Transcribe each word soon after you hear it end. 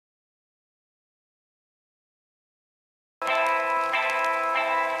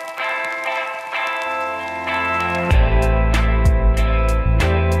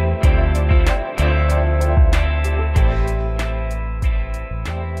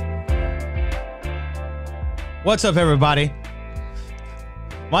What's up, everybody?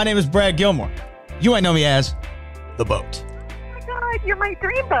 My name is Brad Gilmore. You might know me as The Boat. Oh my God, you're my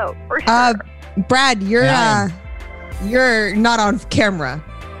dream boat, for sure. Brad, you're not on camera.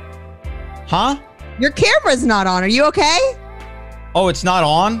 Huh? Your camera's not on. Are you okay? Oh, it's not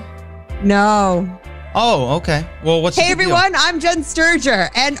on? No. Oh, okay. Well, what's Hey, everyone. I'm Jenn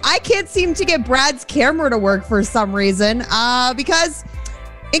Sterger, and I can't seem to get Brad's camera to work for some reason. Because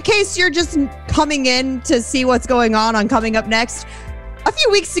in case you're just coming in to see what's going on Coming Up Next, a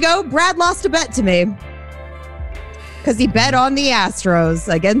few weeks ago, Brad lost a bet to me. Because he bet on the Astros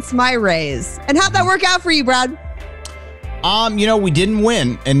against my Rays. And how'd that work out for you, Brad? We didn't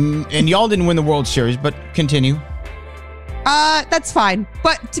win, and y'all didn't win the World Series, but continue. That's fine.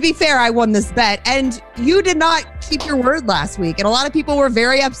 But to be fair, I won this bet, and you did not keep your word last week. And a lot of people were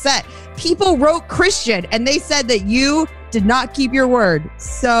very upset. People wrote Christian, and they said that you did not keep your word.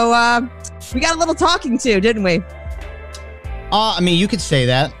 So, we got a little talking to, didn't we? You could say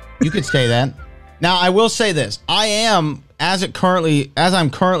that. You could say that. Now, I will say this. I am, as I'm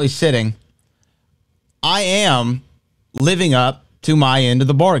currently sitting, I am living up to my end of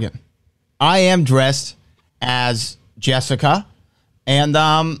the bargain. I am dressed as Jessica, and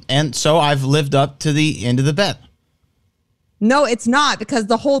so I've lived up to the end of the bet. No, it's not, because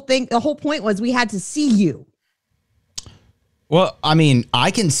the whole point was we had to see you. Well,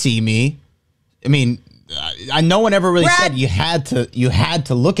 I can see me. No one ever really said you had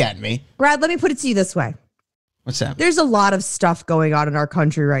to look at me. Brad, let me put it to you this way. What's that? There's a lot of stuff going on in our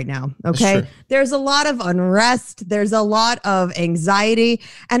country right now, okay? There's a lot of unrest. There's a lot of anxiety.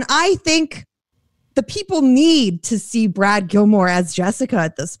 And I think the people need to see Brad Gilmore as Jessica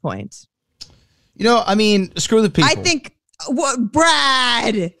at this point. Screw the people. I think,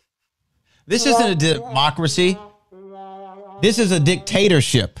 Brad! This isn't a democracy. This is a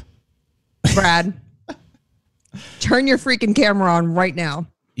dictatorship. Brad, turn your freaking camera on right now.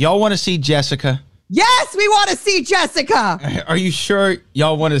 Y'all want to see Jessica? Yes, we want to see Jessica. Are you sure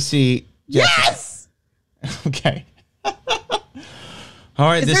y'all want to see Jessica? Yes! Okay. All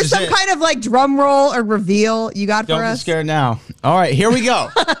right. Is there some kind of like drum roll or reveal you got for us? Don't be scared now. All right, here we go.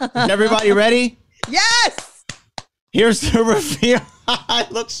 Is everybody ready? Yes! Here's the reveal. I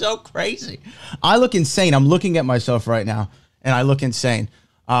look so crazy. I look insane. I'm looking at myself right now, and I look insane.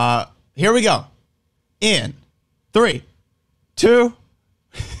 Here we go. In 3, 2,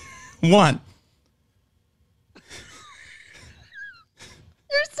 1.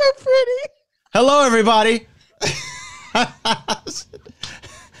 You're so pretty. Hello, everybody.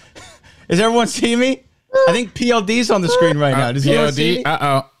 Is everyone seeing me? I think PLD's on the screen right now. Does PLD?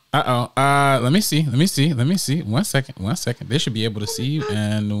 Let me see. 1 second. They should be able to see you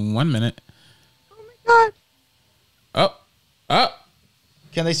in 1 minute. Oh my God. Oh.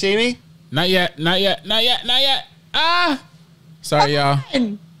 Can they see me? Not yet. Sorry, y'all.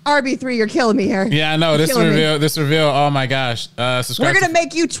 RB3, you're killing me here. Yeah, I know. This reveal. Oh my gosh. We're gonna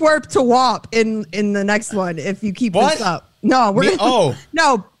make you twerp to WAP in the next one if you keep this up. No,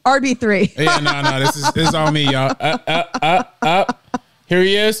 no, RB3. Yeah, no. This is on me, y'all. Up. Here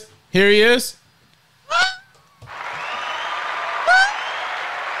he is.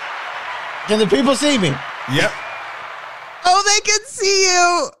 Can the people see me? Yep. Oh, they can see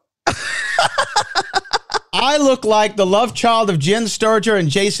you. I look like the love child of Jenn Sterger and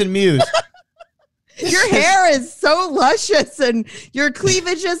Jason Mewes. Your hair is so luscious and your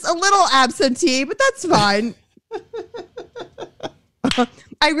cleavage is a little absentee, but that's fine.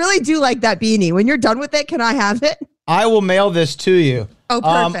 I really do like that beanie. When you're done with it, can I have it? I will mail this to you. Oh,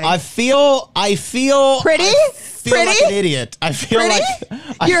 perfect. I feel pretty? like an idiot. I feel pretty?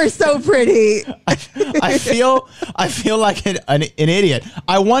 like you're so pretty. I feel like an idiot.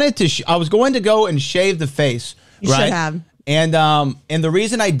 I was going to go and shave the face. You should have. And the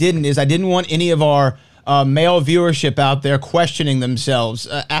reason I didn't is I didn't want any of our male viewership out there questioning themselves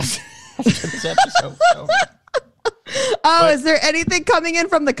after this episode. Is there anything coming in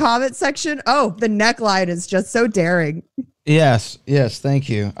from the comment section? Oh, the neckline is just so daring. Yes, thank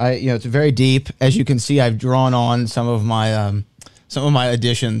you. It's very deep. As you can see, I've drawn on some of my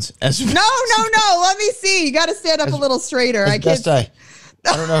additions. No. Let me see. You got to stand up a little straighter. I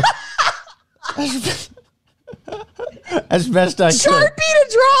don't know. As best I could. Sharpie to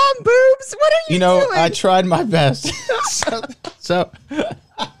draw on boobs. What are you doing? I tried my best. so.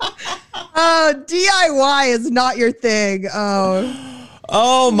 DIY is not your thing.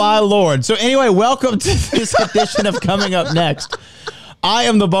 Oh my Lord. So anyway, welcome to this edition of Coming Up Next. I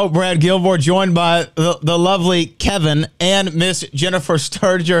am the boat, Brad Gilmore, joined by the lovely Kevin and Miss Jennifer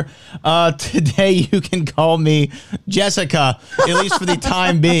Sterger. Today you can call me Jessica, at least for the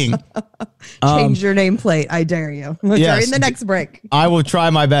time being. Change your nameplate. I dare you. During the next break. I will try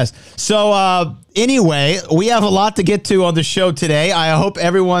my best. So anyway, we have a lot to get to on the show today. I hope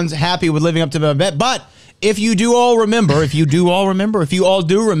everyone's happy with living up to the bet. But if you all do remember,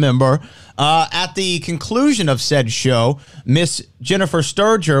 at the conclusion of said show, Miss Jennifer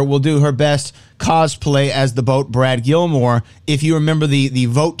Sterger will do her best cosplay as the boat Brad Gilmore. If you remember the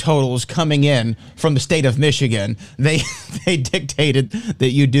vote totals coming in from the state of Michigan, they dictated that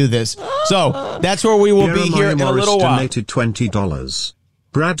you do this. So that's where we will be here in a little while. Donated $20.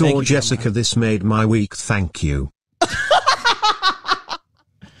 Brad or Jessica, this made my week. Thank you.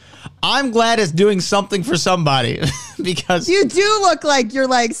 I'm glad it's doing something for somebody because you do look like you're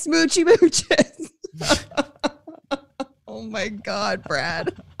like smoochy mooches. Oh my God,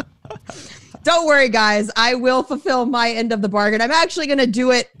 Brad. Don't worry, guys. I will fulfill my end of the bargain. I'm actually going to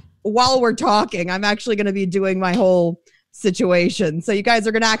do it while we're talking. I'm actually going to be doing my whole situation. So you guys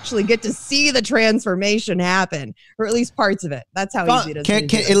are going to actually get to see the transformation happen, or at least parts of it. That's how easy it is.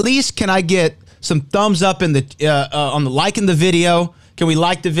 At least can I get some thumbs up in the on the liking the video? Can we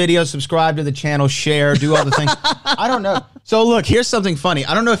like the video, subscribe to the channel, share, do all the things? I don't know. So look, here's something funny.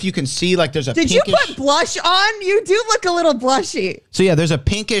 I don't know if you can see, like there's a Did you put blush on? You do look a little blushy. So yeah, there's a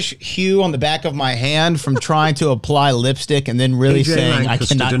pinkish hue on the back of my hand from trying to apply lipstick and then really AJ saying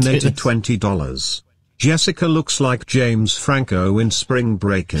Lancaster I cannot donated do $20. Jessica looks like James Franco in Spring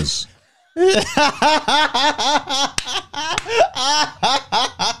Breakers. That's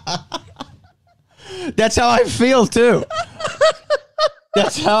how I feel too.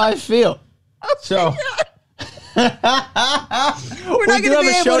 That's how I feel. So we're not going to be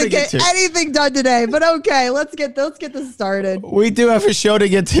able to get anything done today, but okay, let's get this started. We do have a show to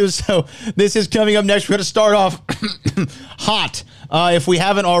get to, so this is coming up next. We're going to start off hot. If we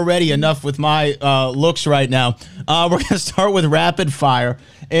haven't already enough with my looks right now, we're going to start with rapid fire.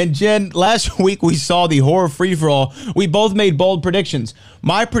 And Jen, last week we saw the horror free-for-all. We both made bold predictions.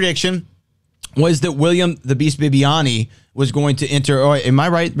 My prediction was that William the Beast Bibiani was going to enter. Or am I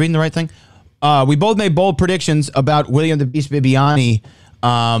right? Reading the right thing? We both made bold predictions about William the Beast Bibiani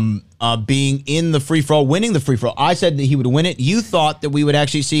being in the free-for-all, winning the free-for-all. I said that he would win it. You thought that we would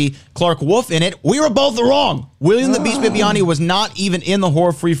actually see Clark Wolf in it. We were both wrong. William the Beast Bibiani was not even in the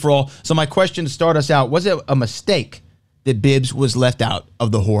horror free-for-all. So my question to start us out, was it a mistake that Bibbs was left out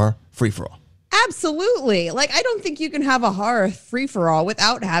of the horror free-for-all? Absolutely. Like, I don't think you can have a horror free-for-all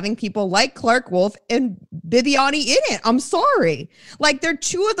without having people like Clark Wolf and Bibiani in it. I'm sorry. Like, they're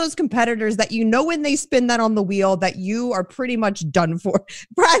two of those competitors that you know when they spin that on the wheel that you are pretty much done for.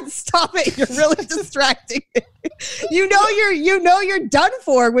 Brad, stop it. You're really distracting me. You know you're done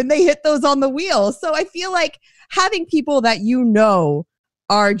for when they hit those on the wheel. So I feel like having people that you know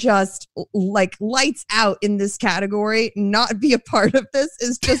are just like lights out in this category, not be a part of this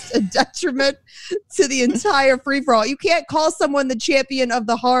is just a detriment to the entire free-for-all. You can't call someone the champion of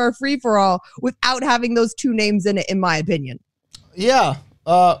the horror free-for-all without having those two names in it, in my opinion. Yeah.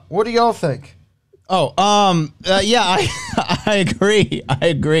 What do y'all think? Yeah, I agree.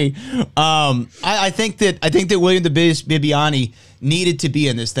 I think that William the Beast Bibiani needed to be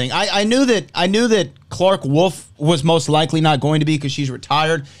in this thing. I knew that Clark Wolf was most likely not going to be because she's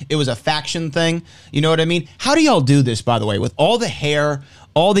retired. It was a faction thing. You know what I mean? How do y'all do this, by the way, with all the hair,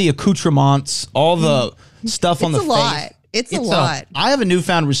 all the accoutrements, all the stuff on the face? It's a lot. I have a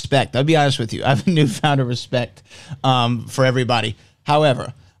newfound respect. I'll be honest with you. I have a newfound respect for everybody.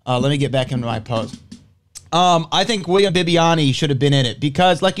 However, let me get back into my post. I think William Bibiani should have been in it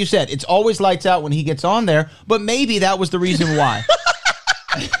because, like you said, it's always lights out when he gets on there, but maybe that was the reason why.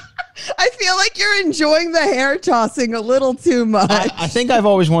 I feel like you're enjoying the hair tossing a little too much. I think I've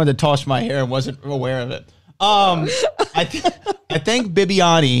always wanted to toss my hair and wasn't aware of it. I think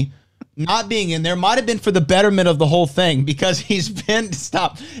Bibiani not being in there might have been for the betterment of the whole thing because he's been the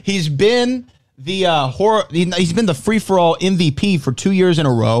free-for-all MVP for 2 years in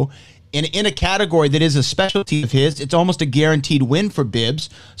a row. In a category that is a specialty of his, it's almost a guaranteed win for Bibbs.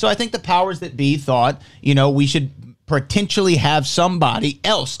 So I think the powers that be thought, we should potentially have somebody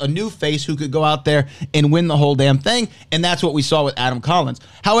else, a new face who could go out there and win the whole damn thing. And that's what we saw with Adam Collins.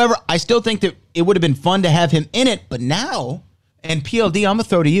 However, I still think that it would have been fun to have him in it. But now, and PLD, I'm going to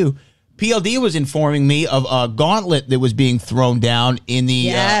throw to you. PLD was informing me of a gauntlet that was being thrown down in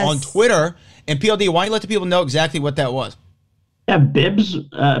the on Twitter. And PLD, why don't you let the people know exactly what that was? Yeah, Bibbs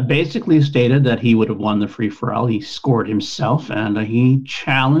basically stated that he would have won the free-for-all. He scored himself, and he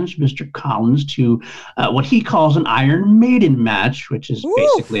challenged Mr. Collins to what he calls an Iron Maiden match, which is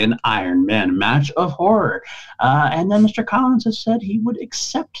basically an Iron Man match of horror. And then Mr. Collins has said he would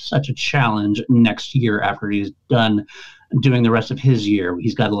accept such a challenge next year after he's done doing the rest of his year.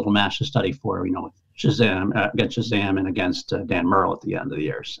 He's got a little match to study for, with Shazam, against Shazam and against Dan Murrell at the end of the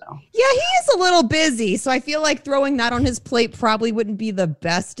year. So yeah, he is a little busy. So I feel like throwing that on his plate probably wouldn't be the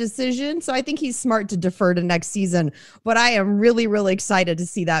best decision. So I think he's smart to defer to next season. But I am really, really excited to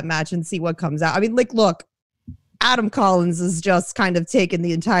see that match and see what comes out. I mean, look, Adam Collins has just kind of taken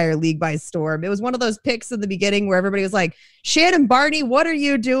the entire league by storm. It was one of those picks in the beginning where everybody was like, Shannon Barney, what are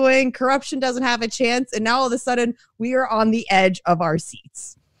you doing? Corruption doesn't have a chance. And now all of a sudden we are on the edge of our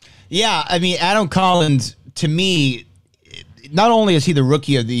seats. Yeah, I mean, Adam Collins, to me, not only is he the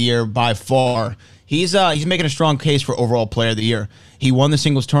rookie of the year by far, he's making a strong case for overall player of the year. He won the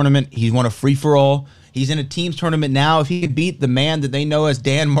singles tournament. He's won a free-for-all. He's in a teams tournament now. If he can beat the man that they know as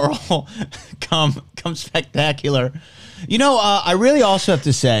Dan Murrell, come spectacular. I really also have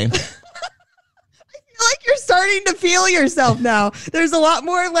to say, like you're starting to feel yourself now. There's a lot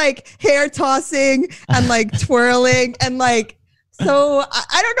more hair tossing and twirling and so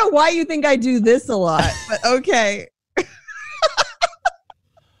I don't know why you think I do this a lot, but okay.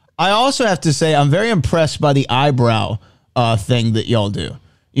 I also have to say I'm very impressed by the eyebrow thing that y'all do.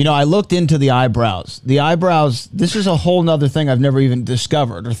 I looked into the eyebrows. The eyebrows, this is a whole nother thing I've never even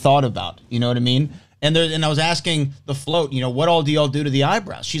discovered or thought about. You know what I mean? And I was asking the float, what all do y'all do to the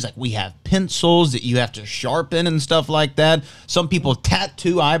eyebrows? She's like, we have pencils that you have to sharpen and stuff like that. Some people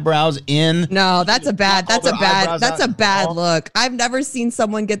tattoo eyebrows in. No, that's a bad look. I've never seen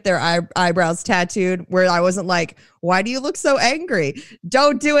someone get their eyebrows tattooed where I wasn't like, why do you look so angry?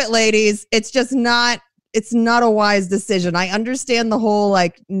 Don't do it, ladies. It's not a wise decision. I understand the whole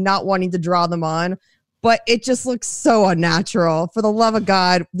not wanting to draw them on, but it just looks so unnatural. For the love of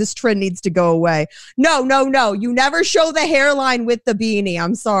God, this trend needs to go away. No. You never show the hairline with the beanie.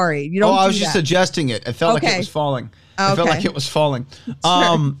 I'm sorry. You don't. I was just adjusting it. It felt like it was falling. I felt like it was falling.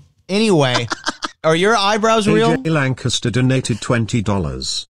 Anyway, are your eyebrows real? AJ Lancaster donated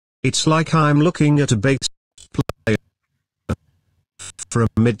 $20. It's like I'm looking at a bass player for a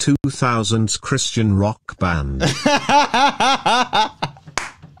mid-2000s Christian rock band.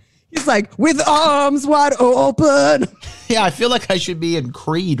 He's like, with arms wide open. Yeah, I feel like I should be in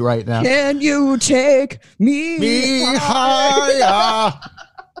Creed right now. Can you take me higher?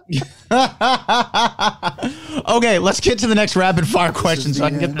 Okay, let's get to the next rapid fire question so I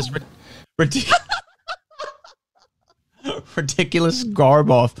can get this ridiculous garb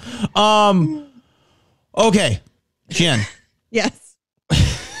off. Okay, Jen. Yes.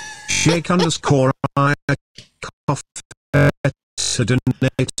 Shake_I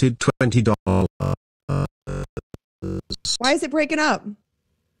donated $20. Why is it breaking up?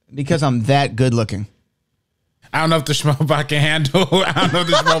 Because I'm that good looking. I don't know if the Schmoedown can handle.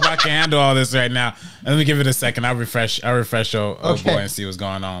 Can handle all this right now. Let me give it a second. I'll refresh. Boy, and see what's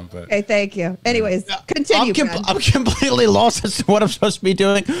going on. But okay, thank you. Anyways, continue. I'm completely lost as to what I'm supposed to be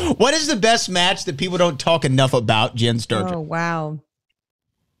doing. What is the best match that people don't talk enough about, Jenn Sterger? Oh wow.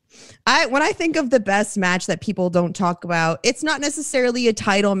 When I think of the best match that people don't talk about, it's not necessarily a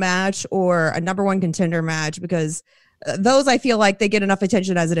title match or a number one contender match, because those I feel like they get enough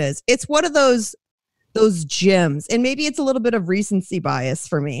attention as it is. It's one of those gems, and maybe it's a little bit of recency bias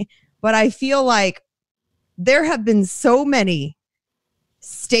for me, but I feel like there have been so many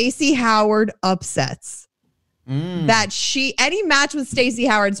Stacey Howard upsets that any match with Stacey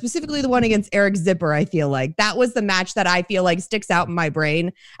Howard, specifically the one against Eric Zipper, I feel like that was the match that I feel like sticks out in my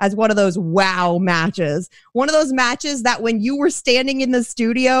brain as one of those wow matches. One of those matches that when you were standing in the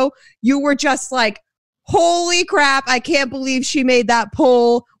studio, you were just like, holy crap, I can't believe she made that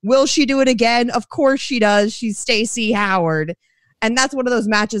pull. Will she do it again? Of course she does. She's Stacey Howard. And that's one of those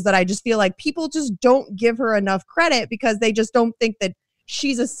matches that I just feel like people just don't give her enough credit because they just don't think that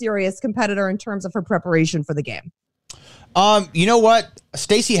she's a serious competitor in terms of her preparation for the game. You know what?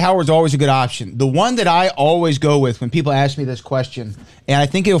 Stacey Howard's always a good option. The one that I always go with when people ask me this question, and I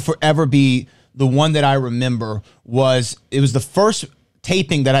think it'll forever be the one that I remember, it was the first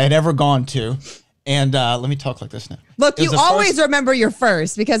taping that I had ever gone to. And let me talk like this now. Look, you always remember your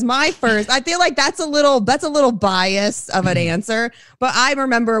first, because my first, I feel like that's a little bias of an answer. But I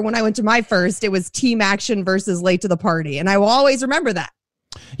remember when I went to my first, it was Team Action versus Late to the Party. And I will always remember that.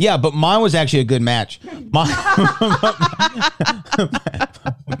 Yeah, but mine was actually a good match. Mine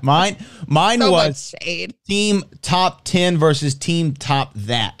so was Team Top 10 versus Team Top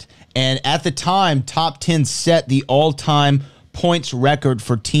That. And at the time, Top 10 set the all-time points record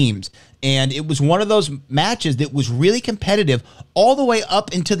for teams. And it was one of those matches that was really competitive all the way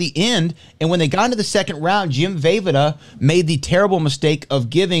up into the end. And when they got into the second round, Jim Vejvoda made the terrible mistake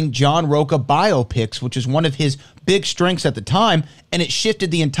of giving John Rocha biopics, which is one of his big strengths at the time, and it shifted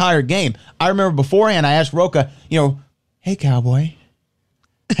the entire game. I remember beforehand, I asked Rocha, hey, cowboy,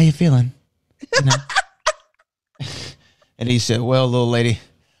 how you feeling? And he said, well, little lady,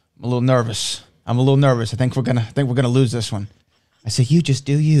 I'm a little nervous. I think we're gonna lose this one. I said, you just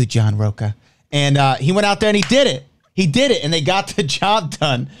do you, John Rocha. And he went out there and he did it. And they got the job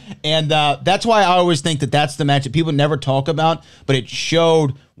done. And that's why I always think that that's the match that people never talk about. But it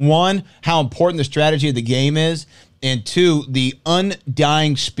showed, one, how important the strategy of the game is. And two, the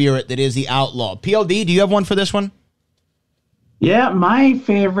undying spirit that is the outlaw. PLD, do you have one for this one? Yeah, my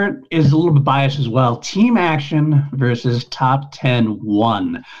favorite is a little bit biased as well. Team Action versus Top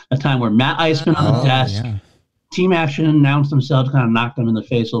 10-1. The time where Matt Iceman on the desk. Yeah. Team Action announced themselves, kind of knocked them in the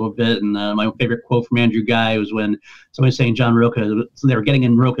face a little bit. And my favorite quote from Andrew Guy was when somebody was saying John Rocha, so they were getting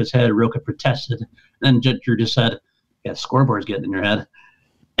in Rocha's head. Rocha protested. And then Drew just said, yeah, scoreboard's getting in your head.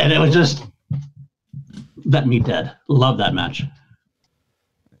 And it was just, that me dead. Love that match.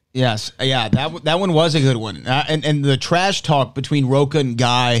 Yes, yeah, that one was a good one, and the trash talk between Rocha and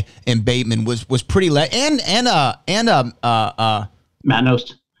Guy and Bateman was pretty and Matt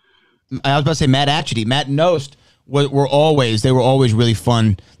Nost. I was about to say Matt Atchity. Matt Nost were always really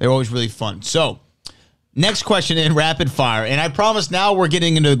fun. They were always really fun. So, next question in rapid fire, and I promise now we're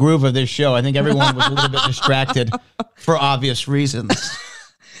getting into the groove of this show. I think everyone was a little bit distracted for obvious reasons.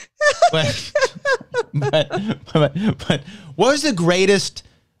 But what was the greatest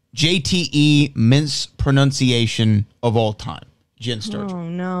JTE mispronunciation of all time? Jenn Sterger. Oh,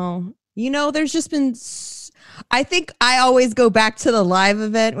 no. There's just been... I think I always go back to the live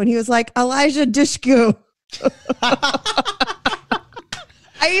event when he was like, Elijah Dushku.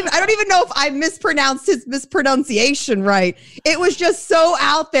 I don't even know if I mispronounced his mispronunciation right. It was just so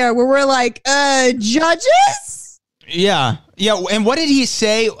out there where we're like, judges? Yeah. And what did he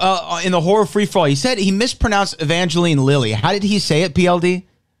say in the horror free-for-all? He said he mispronounced Evangeline Lilly. How did he say it, PLD?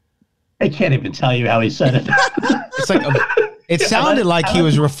 I can't even tell you how he said it. It's like it sounded like he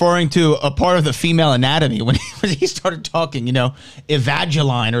was referring to a part of the female anatomy when he started talking,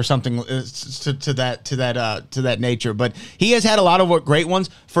 Evangeline or something to that nature. But he has had a lot of great ones.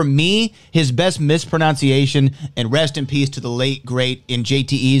 For me, his best mispronunciation, and rest in peace to the late great in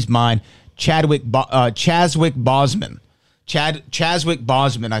JTE's mind, Chadwick Boseman. Chadwick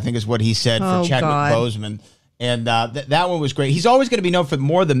Boseman, I think is what he said for Chadwick Boseman. And that one was great. He's always going to be known for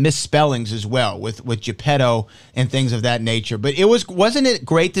more of the misspellings as well with Geppetto and things of that nature. But wasn't it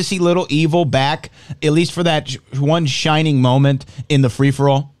great to see Little Evil back, at least for that one shining moment in the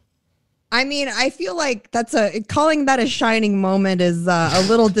free-for-all? I mean, I feel like calling that a shining moment is a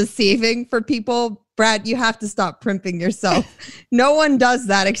little deceiving for people. Brad, you have to stop primping yourself. No one does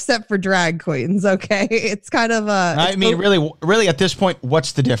that except for drag queens, okay? It's kind of a... I mean, really, at this point,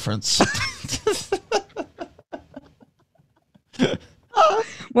 what's the difference?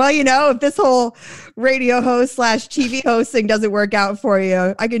 Well, if this whole radio host / TV hosting doesn't work out for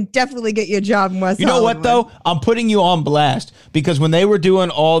you, I can definitely get you a job in West Hollywood. What, though? I'm putting you on blast because when they were doing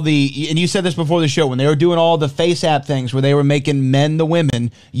and you said this before the show, when they were doing all the face app things where they were making men the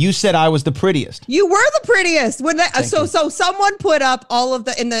women, you said I was the prettiest. You were the prettiest. So someone put up all of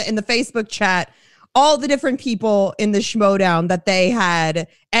in the Facebook chat, all the different people in the Schmoedown that they had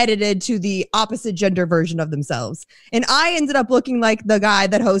edited to the opposite gender version of themselves. And I ended up looking like the guy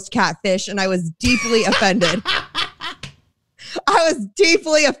that hosts Catfish, and I was deeply offended.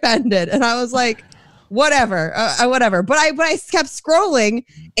 And I was like, whatever. But I kept scrolling,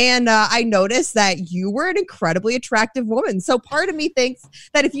 and I noticed that you were an incredibly attractive woman. So part of me thinks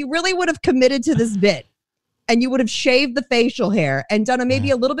that if you really would have committed to this bit, and you would have shaved the facial hair and done maybe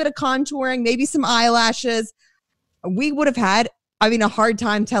a little bit of contouring, maybe some eyelashes, we would have had, a hard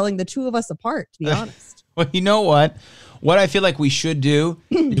time telling the two of us apart, to be honest. Well, you know what? What I feel like we should do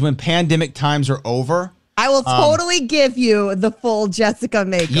is when pandemic times are over, I will totally give you the full Jessica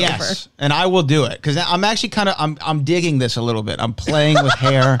makeover. Yes, and I will do it because I'm actually I'm digging this a little bit. I'm playing with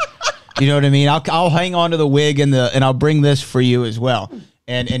hair. You know what I mean? I'll hang on to the wig and I'll bring this for you as well.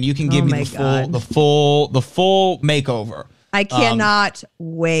 And you can give me the full makeover. I cannot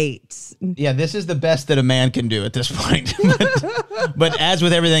wait. Yeah, this is the best that a man can do at this point. but as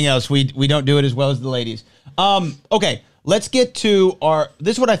with everything else, we don't do it as well as the ladies. Okay, let's get to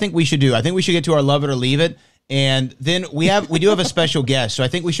this is what I think we should do. I think we should get to our love it or leave it. And then we do have a special guest. So I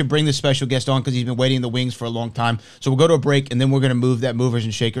think we should bring this special guest on because he's been waiting in the wings for a long time. So we'll go to a break, and then we're going to move that movers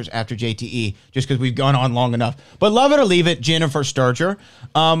and shakers after JTE just because we've gone on long enough. But love it or leave it, Jennifer Sterger.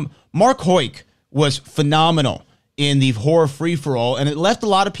 Marc Heuck was phenomenal in the horror free-for-all, and it left a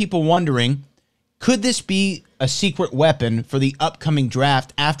lot of people wondering, could this be a secret weapon for the upcoming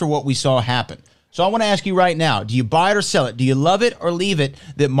draft after what we saw happen? So I want to ask you right now, do you buy it or sell it? Do you love it or leave it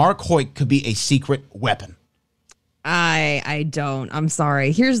that Marc Heuck could be a secret weapon? I don't. I'm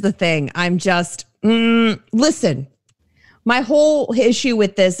sorry. Here's the thing. I'm just, listen, my whole issue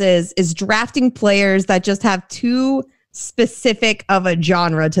with this is drafting players that just have too specific of a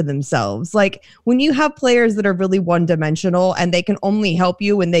genre to themselves. Like when you have players that are really one-dimensional and they can only help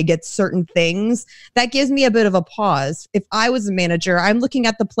you when they get certain things, that gives me a bit of a pause. If I was a manager, I'm looking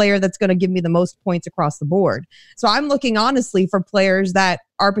at the player that's going to give me the most points across the board. So I'm looking honestly for players that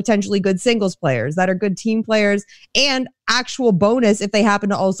are potentially good singles players, that are good team players, and actual bonus if they happen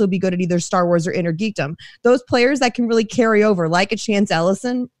to also be good at either Star Wars or Inner Geekdom. Those players that can really carry over, like a Chance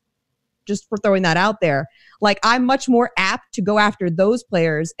Ellison, just for throwing that out there. Like, I'm much more apt to go after those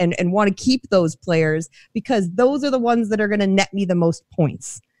players and want to keep those players because those are the ones that are going to net me the most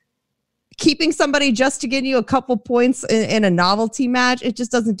points. Keeping somebody just to get you a couple points in a novelty match, it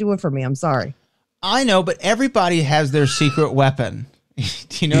just doesn't do it for me. I'm sorry. I know, but everybody has their secret weapon. Do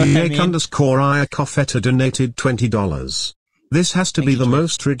you know what I mean? _Iacofetta donated $20. This has to be the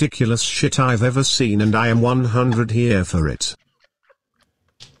most ridiculous shit I've ever seen, and I am 100 here for it.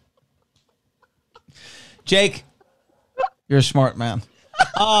 Jake, you're a smart man.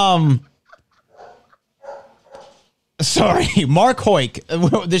 Sorry, Marc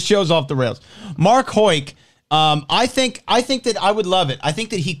Heuck. This show's off the rails. Marc Heuck. I think that I would love it. I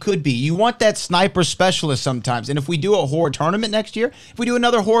think that he could be. You want that sniper specialist sometimes. And if we do a horror tournament next year, if we do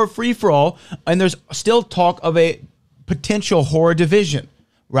another horror free-for-all, and there's still talk of a potential horror division,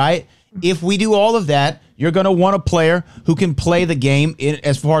 right? If we do all of that, you're going to want a player who can play the game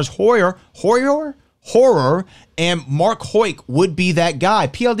as far as horror, and Marc Heuck would be that guy.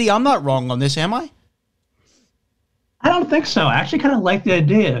 PLD, I'm not wrong on this, am I? I don't think so. I actually kind of like the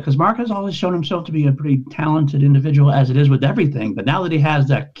idea because Marc has always shown himself to be a pretty talented individual, as it is with everything. But now that he has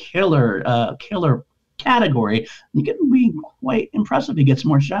that killer category, he can be quite impressive. He gets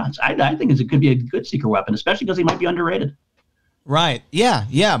more shots. I think it could be a good secret weapon, especially because he might be underrated. Right.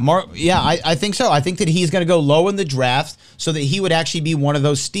 Yeah. Mark. Yeah, I think so. I think that he's going to go low in the draft so that he would actually be one of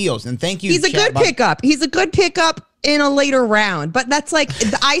those steals. And thank you. He's a good pickup. He's a good pickup in a later round. But that's like,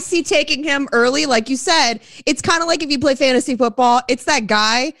 I see taking him early, like you said. It's kind of like if you play fantasy football, it's that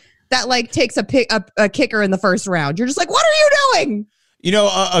guy that like takes a kicker in the first round. You're just like, what are you doing? You know,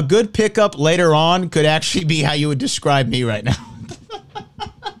 a good pickup later on could actually be how you would describe me right now.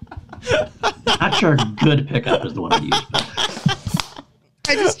 Not sure good pickup is the one I use.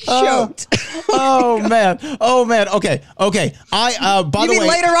 I just choked. Oh man. Okay. By you the mean way,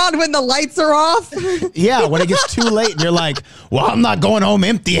 later on when the lights are off? Yeah, when it gets too late and you're like, well, I'm not going home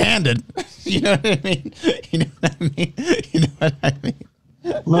empty-handed. You know what I mean?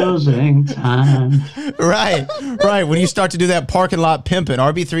 Closing time. Right. When you start to do that parking lot pimping,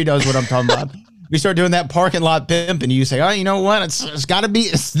 RB3 knows what I'm talking about. We start doing that parking lot pimping, and you say, oh, you know what? It's got to be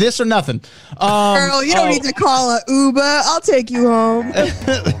this or nothing. Girl, you don't need to call an Uber. I'll take you home.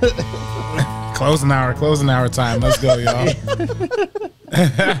 Closing hour time. Let's go, y'all.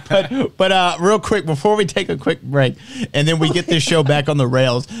 But real quick, before we take a quick break, and then we get this show back on the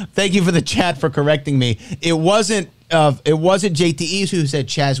rails, thank you for the chat for correcting me. It wasn't JTE who said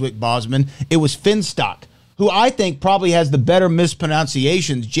Chaswick Bosman. It was Finstock, who I think probably has the better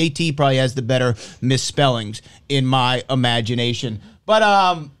mispronunciations. JT probably has the better misspellings in my imagination. But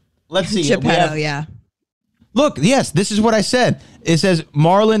let's see. Geppetto, yeah. Look, yes, this is what I said. It says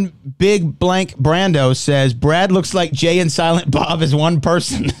Marlon Big Blank Brando says Brad looks like Jay and Silent Bob as one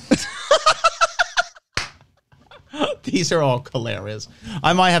person. These are all hilarious.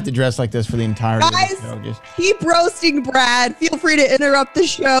 I might have to dress like this for the entirety of the show. Just keep roasting Brad. Feel free to interrupt the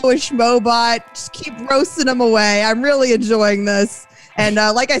show with Schmoebot. Just keep roasting him away. I'm really enjoying this. And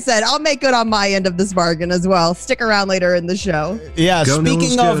like I said, I'll make good on my end of this bargain as well. Stick around later in the show. Yeah,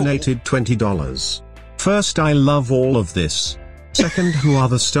 speaking of... donated $20. First, I love all of this. Second, who are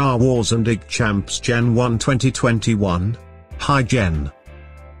the Star Wars and IG champs Gen 1 2021? Hi, Jen.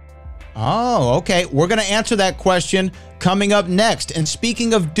 Oh, okay. We're going to answer that question coming up next. And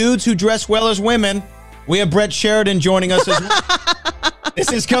speaking of dudes who dress well as women, we have Brett Sheridan joining us as well.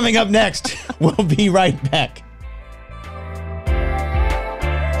 This is coming up next. We'll be right back.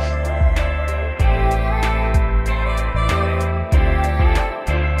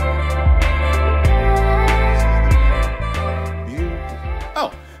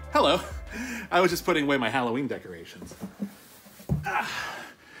 Hello. I was just putting away my Halloween decorations.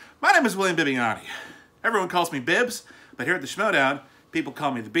 My name is William Bibiani. Everyone calls me Bibbs, but here at the Schmoedown, people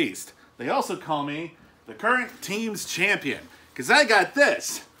call me the Beast. They also call me the current team's champion, because I got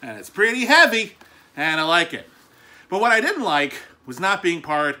this, and it's pretty heavy, and I like it. But what I didn't like was not being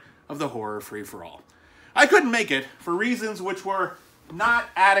part of the horror free-for-all. I couldn't make it for reasons which were not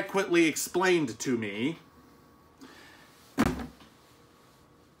adequately explained to me.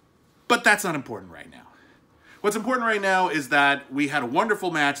 But that's not important right now. What's important right now is that we had a wonderful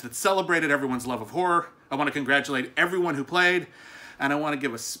match that celebrated everyone's love of horror. I want to congratulate everyone who played, and I want to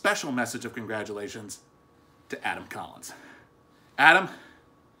give a special message of congratulations to Adam Collins. Adam,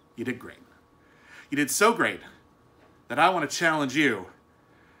 you did great. You did so great that I want to challenge you,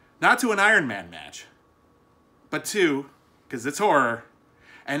 not to an Iron Man match, but to, because it's horror,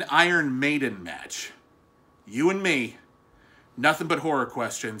 an Iron Maiden match. You and me, nothing but horror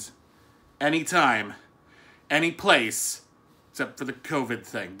questions, anytime, any place, except for the COVID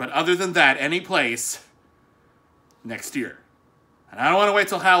thing. But other than that, any place, next year. And I don't want to wait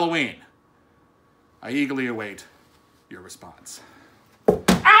till Halloween. I eagerly await your response.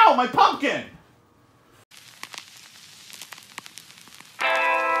 Ow, my pumpkin!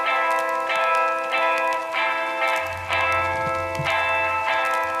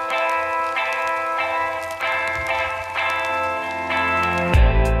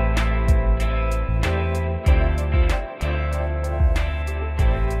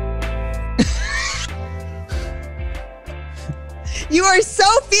 You are so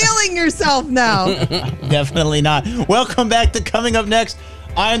feeling yourself now. Definitely not. Welcome back to Coming Up Next.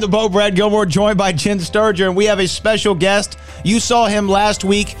 I am the Bo Brad Gilmore, joined by Jenn Sterger, and we have a special guest. You saw him last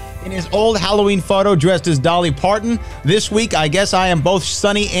week in his old Halloween photo dressed as Dolly Parton. This week, I guess I am both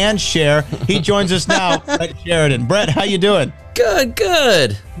Sonny and Cher. He joins us now, Brett Sheridan. Brett, how you doing? Good,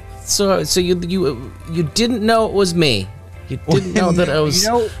 good. So you didn't know it was me. You didn't know that I was. You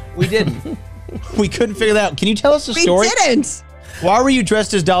know, we didn't. We couldn't figure that out. Can you tell us the story? We didn't. Why were you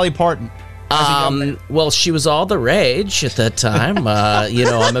dressed as Dolly Parton? Well, she was all the rage at that time. You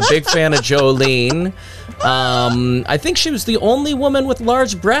know, I'm a big fan of Jolene. I think she was the only woman with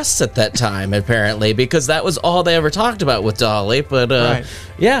large breasts at that time, apparently, because that was all they ever talked about with Dolly. But right.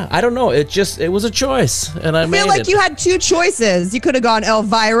 Yeah, I don't know. It was a choice, and I feel like you had two choices. You could have gone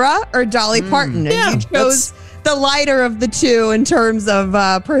Elvira or Dolly Parton, and Yeah, you chose the lighter of the two in terms of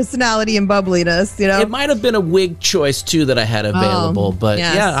personality and bubbliness. You know, It might have been a wig choice too that I had available, but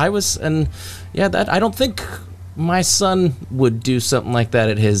yes. yeah, I was, and yeah, that I don't think my son would do something like that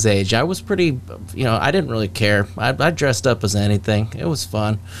at his age. I was pretty, you know, I didn't really care. I dressed up as anything. It was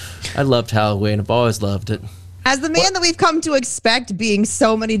fun. I loved Halloween. I've always loved it. as the man that we've come to expect, being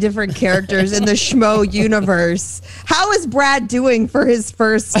so many different characters in the Schmo universe, how is Brad doing for his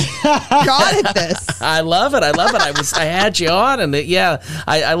first shot at this? I love it. I love it. I had you on, and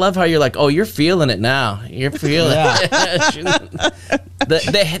I love how you're like, oh, you're feeling it now. You're feeling it.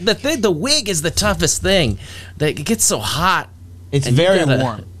 The wig is the toughest thing. It gets so hot. It's very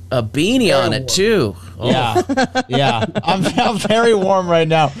warm. A beanie on it too. Oh. Yeah. I'm very warm right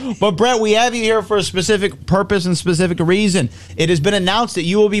now. But Brett, we have you here for a specific purpose and specific reason. It has been announced that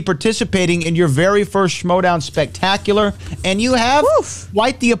you will be participating in your very first Schmoedown Spectacular, and you have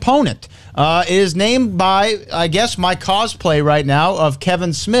quite the opponent. It is named by, I guess, my cosplay right now of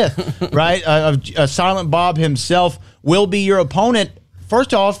Kevin Smith, right? Of Silent Bob himself will be your opponent.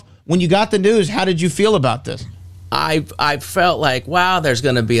 First off, when you got the news, how did you feel about this? I felt like, wow, there's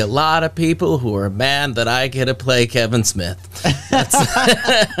going to be a lot of people who are mad that I get to play Kevin Smith.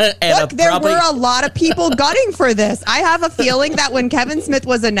 Look, there were a lot of people gunning for this. I have a feeling that when Kevin Smith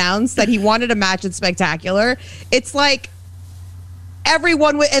was announced that he wanted a match at Spectacular, it's like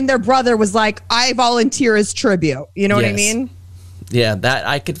everyone and their brother was like, I volunteer as tribute. You know what I mean? Yeah, that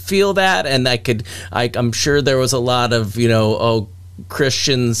I could feel that, and I'm sure there was a lot of,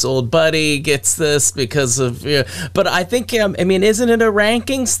 Christian's old buddy gets this because of, but I think, isn't it a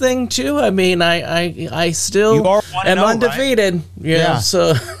rankings thing too? I mean, I still am undefeated. Right? Yeah.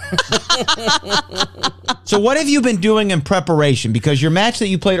 So, so what have you been doing in preparation? Because your match that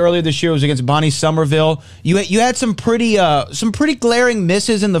you played earlier this year was against Bonnie Somerville. You had some pretty glaring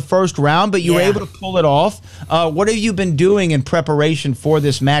misses in the first round, but you were able to pull it off. What have you been doing in preparation for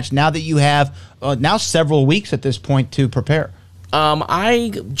this match now that you have now several weeks at this point to prepare?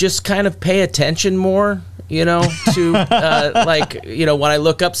 I just kind of pay attention more, to when I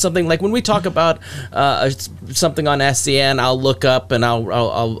look up something, like when we talk about something on SCN, I'll look up and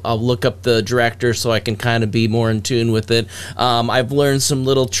I'll look up the director so I can kind of be more in tune with it. I've learned some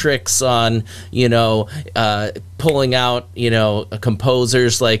little tricks on, pulling out,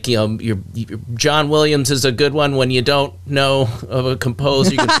 composers like, your John Williams is a good one when you don't know of a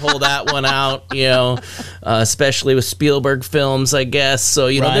composer. You can pull that one out, especially with Spielberg films, I guess. So,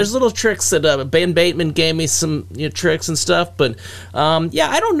 there's little tricks that Ben Bateman gave me some tricks and stuff. But,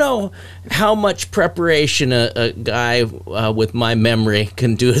 I don't know how much preparation a guy with my memory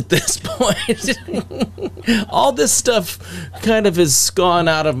can do at this point. All this stuff kind of has gone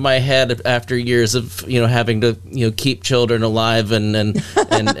out of my head after years of having to keep children alive and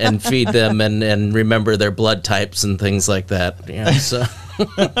feed them and remember their blood types and things like that. So.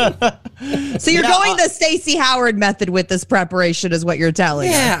 So you're going the Stacey Howard method with this preparation, is what you're telling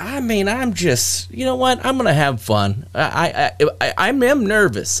me. Yeah, I mean, I'm just, what? I'm gonna have fun. I am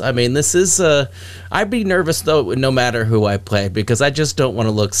nervous. I mean, this is I'd be nervous though, no matter who I play, because I just don't want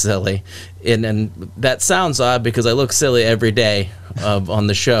to look silly. And that sounds odd because I look silly every day on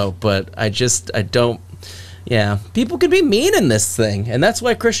the show, but I don't. Yeah, people can be mean in this thing, and that's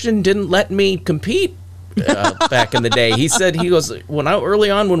why Christian didn't let me compete. Back in the day, he said,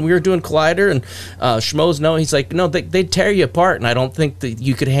 early on when we were doing Collider and Schmoes know, he's like, no, they tear you apart, and I don't think that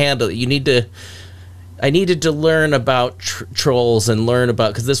you could handle it. I needed to learn about trolls and learn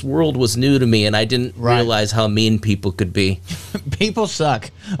about, because this world was new to me and I didn't realize how mean people could be. People suck.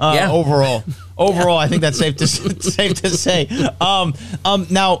 Overall, I think that's safe to say.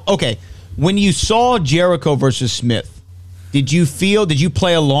 Now, okay, when you saw Jericho versus Smith, did you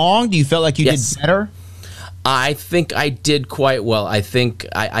play along? Do you feel like you did better? I think I did quite well. I think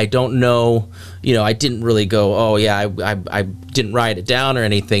I don't know, I didn't really go, oh yeah, I didn't write it down or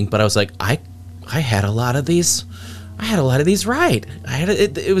anything, but I was like, I had a lot of these right.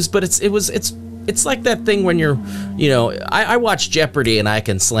 It's like that thing when you're, I watch Jeopardy and I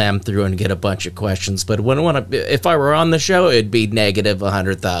can slam through and get a bunch of questions, but if I were on the show, it'd be negative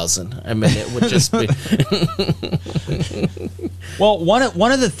 100,000. I mean, it would just be. Well,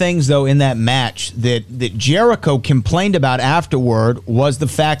 one of the things though in that match that Jericho complained about afterward was the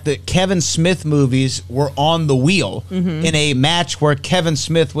fact that Kevin Smith movies were on the wheel in a match where Kevin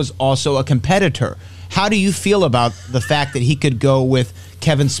Smith was also a competitor. How do you feel about the fact that he could go with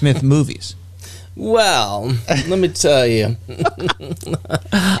Kevin Smith movies? Well, let me tell you.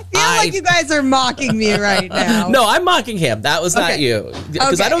 I feel like you guys are mocking me right now. No, I'm mocking him. That was not you.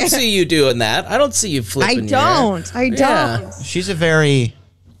 Because I don't see you doing that. I don't see you flipping I don't. Yeah. She's a very...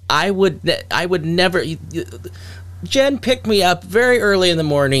 I would never... Jen picked me up very early in the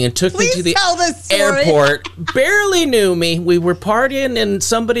morning and took me to the airport. Barely knew me. We were partying in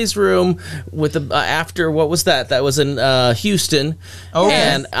somebody's room with after, what was that? That was in Houston. Oh,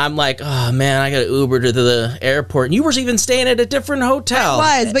 and I'm like, oh man, I got to Uber to the airport. And you were even staying at a different hotel.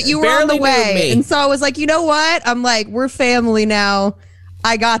 I was, but you were on the way. And so I was like, you know what? I'm like, we're family now.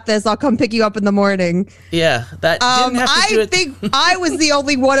 I got this. I'll come pick you up in the morning. Yeah, that didn't have to do it. I think I was the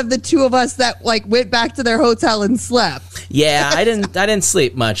only one of the two of us that went back to their hotel and slept. Yeah, I didn't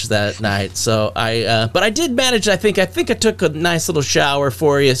sleep much that night. So but I did manage. I think I took a nice little shower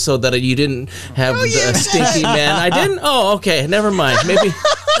for you so that you didn't have a stinky man. I didn't. Oh, okay. Never mind. Maybe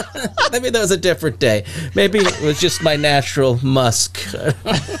that was a different day. Maybe it was just my natural musk.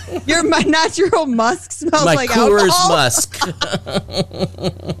 My natural musk smells like Coors alcohol. musk.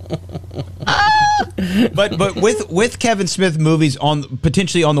 but with Kevin Smith movies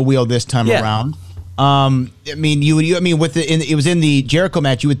potentially on the wheel this time around, it was in the Jericho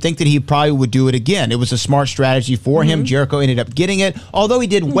match. You would think that he probably would do it again. It was a smart strategy for him. Jericho ended up getting it, although he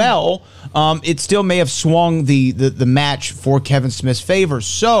did well. It still may have swung the match for Kevin Smith's favor.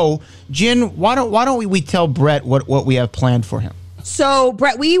 So, Jen, why don't we tell Brett what we have planned for him? So,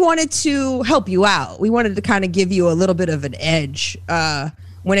 Brett, we wanted to help you out. We wanted to kind of give you a little bit of an edge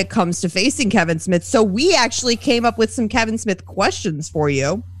when it comes to facing Kevin Smith. So we actually came up with some Kevin Smith questions for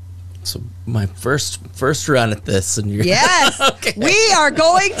you. So my first run at this, and you're yes, okay. We are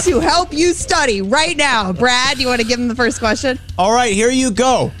going to help you study right now. Brad, you want to give him the first question? All right, here you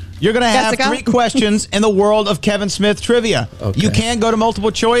go. You're going to have 3 questions in the world of Kevin Smith trivia. Okay. You can go to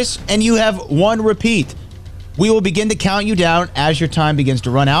multiple choice, and you have 1 repeat. We will begin to count you down as your time begins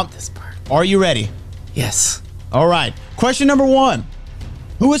to run out. This part. Are you ready? Yes. All right. Question number 1.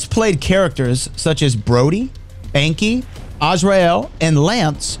 Who has played characters such as Brody, Banky, Azrael, and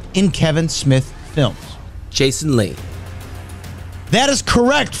Lance in Kevin Smith films? Jason Lee. That is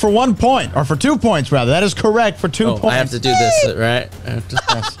correct for 1 point, or for 2 points, rather. That is correct for 2 points. I have to do this, right?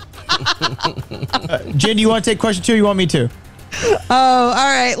 Jen, do you want to take question 2 or you want me to? Oh, all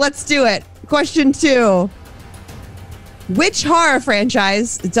right. Let's do it. Question 2. Which horror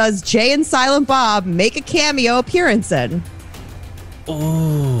franchise does Jay and Silent Bob make a cameo appearance in?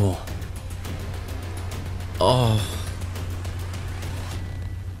 Oh. Oh.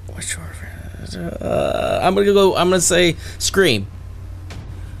 Which one? I'm gonna say Scream.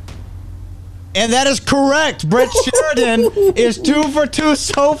 And that is correct. Brett Sheridan is 2 for 2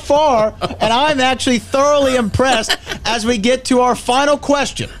 so far, and I'm actually thoroughly impressed as we get to our final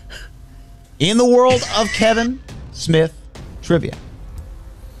question. In the world of Kevin Smith trivia,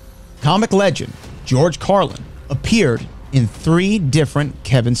 comic legend George Carlin appeared in 3 different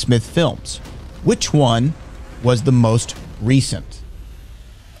Kevin Smith films. Which one was the most recent?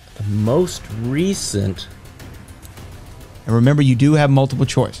 The most recent? And remember, you do have multiple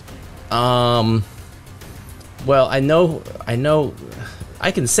choice. Well, I know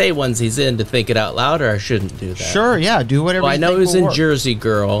I can say ones he's in to think it out loud, or I shouldn't do that. Sure, yeah, do whatever Well, you I know think he was will in work. Jersey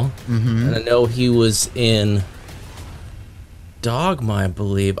Girl, and I know he was in Dogma, I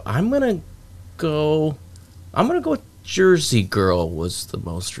believe. I'm gonna go with Jersey Girl was the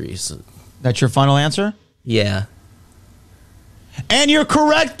most recent. That's your final answer? Yeah. And you're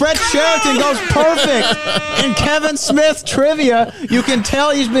correct. Brett Sheridan goes perfect in Kevin Smith trivia. You can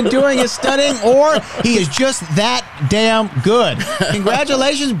tell he's been doing his studying, or he is just that damn good.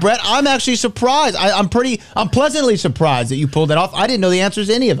 Congratulations, Brett. I'm actually surprised. I'm pleasantly surprised that you pulled that off. I didn't know the answers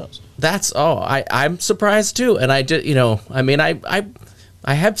to any of those. I'm surprised too. And I did,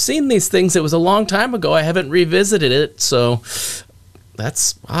 I have seen these things. It was a long time ago. I haven't revisited it. So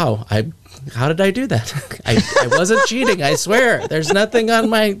that's, wow. How did I do that? I wasn't cheating, I swear. There's nothing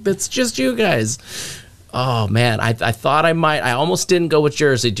on it's just you guys. Oh, man. I thought I might. I almost didn't go with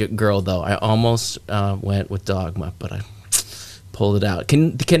Jersey Girl, though. I almost went with Dogma, but I pulled it out.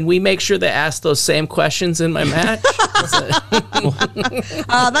 Can we make sure they ask those same questions in my match? That's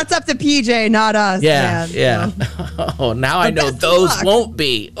up to PJ, not us. Yeah, man. yeah. Oh, now I know those won't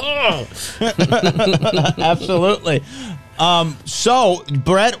be. Oh. Absolutely. So,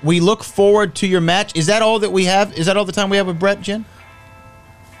 Brett, we look forward to your match. Is that all that we have? Is that all the time we have with Brett, Jen?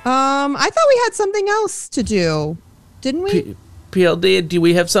 I thought we had something else to do, didn't we? PLD, do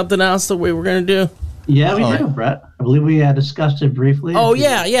we have something else that we were going to do? Yeah, we do, Brett. I believe we discussed it briefly. Oh,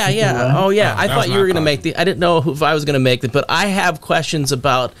 yeah. Oh, yeah. I thought you were going to make I didn't know if I was going to make it, but I have questions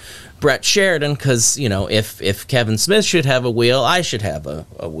about Brett Sheridan because, if Kevin Smith should have a wheel, I should have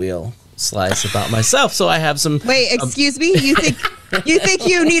a wheel slice about myself. So I have some. Wait, excuse me? You think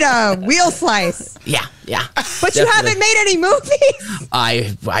you need a wheel slice? Yeah. But you haven't made any movies.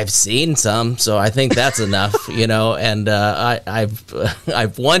 I've seen some, so I think that's enough, And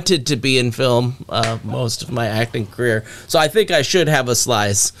I've wanted to be in film most of my acting career, so I think I should have a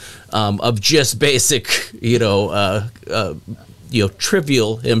slice of just basic,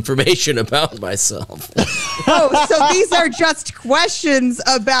 trivial information about myself. Oh, so these are just questions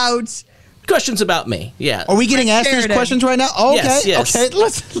about me. Yeah. Are we getting asked these questions right now? Oh, okay. Yes. Okay.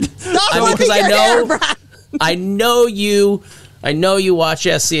 Let's. Because I know you watch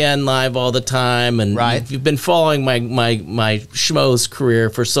SCN live all the time, and you've been following my Schmo's career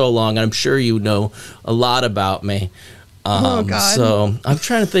for so long. I'm sure you know a lot about me. Oh God. So I'm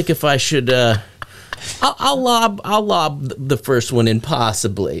trying to think if I should. I'll lob the first one in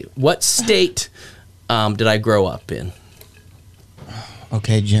possibly. What state did I grow up in?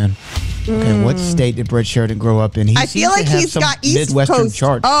 Okay, Jen. Okay, what state did Brett Sheridan grow up in? I feel like he's got East Midwestern Coast.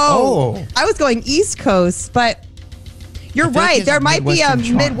 charts. Oh, I was going East Coast, but you're right. There might be a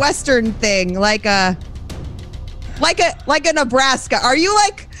Midwestern thing, like a Nebraska. Are you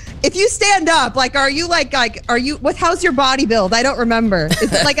like? If you stand up, are you? How's your body build? I don't remember.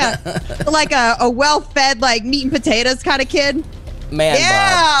 Is it like a well-fed, meat and potatoes kind of kid? Man,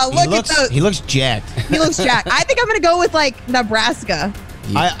 yeah, Bob. look at those. He looks jacked. He looks jacked. I think I'm gonna go with Nebraska.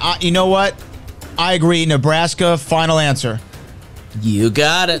 You know what? I agree. Nebraska. Final answer. You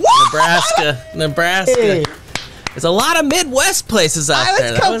got it. Nebraska. Hey. There's a lot of Midwest places out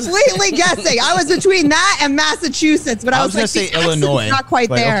there. I was completely guessing. I was between that and Massachusetts, but I was going to say Illinois. Not quite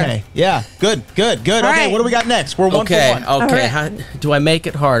there. Okay. Yeah. Good. Okay. Right. What do we got next? We're 1 for 1. Okay. How, do I make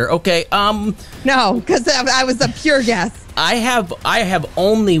it harder? Okay. No, because I was a pure guess. I have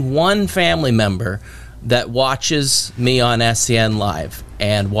only one family member that watches me on SCN Live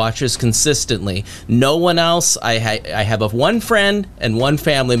and watches consistently. No one else. I have one friend and one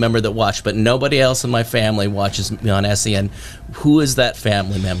family member that watch, but nobody else in my family watches me on SCN. Who is that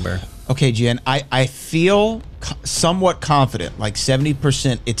family member? Okay, Jen, I feel somewhat confident, like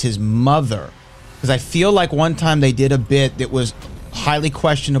 70%, it's his mother. Because I feel like one time they did a bit that was highly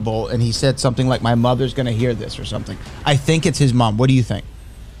questionable, and he said something like, my mother's going to hear this or something. I think it's his mom. What do you think?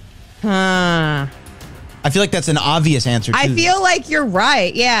 I feel like that's an obvious answer, too. I feel like you're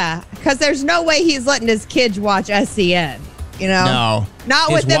right, yeah. Because there's no way he's letting his kids watch SCN. You know,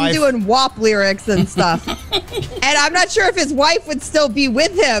 not with them doing WAP lyrics and stuff. And I'm not sure if his wife would still be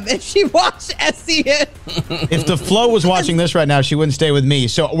with him if she watched SCN. If the Flo was watching this right now, she wouldn't stay with me.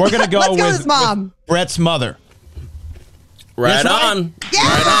 So we're gonna go with mom. Brett's mother. Right on.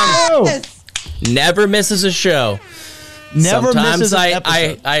 Yes! Right on. Never misses a show. Never Sometimes misses an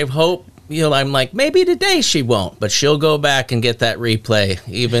episode. I hope, you know, I'm like, maybe today she won't, but she'll go back and get that replay,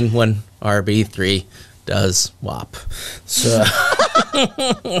 even when RB3 does WAP. So,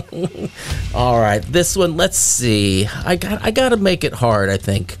 all right, this one, let's see. I got to make it hard, I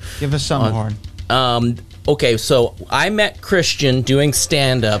think. Give us something hard. Okay, so I met Christian doing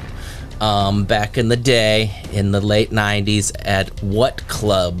stand-up back in the day, in the late 90s, at what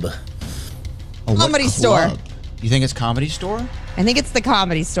club? Comedy Store. You think it's Comedy Store? I think it's the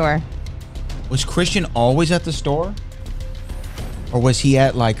Comedy Store. Was Christian always at the store? Or was he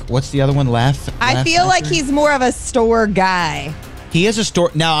at, like, what's the other one? I feel like he's more of a store guy. He is a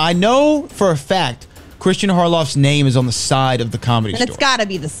store. Now, I know for a fact Christian Harloff's name is on the side of the Comedy Store. It's got to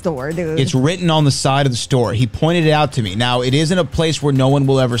be the store, dude. It's written on the side of the store. He pointed it out to me. Now, it isn't a place where no one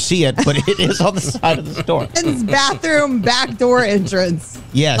will ever see it, but it is on the side of the store. It's bathroom back door entrance.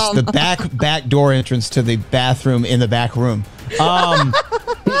 Yes, the back door entrance to the bathroom in the back room. But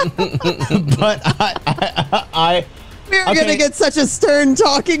we're gonna get such a stern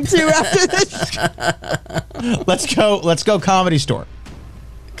talking to after this. Let's go Comedy Store.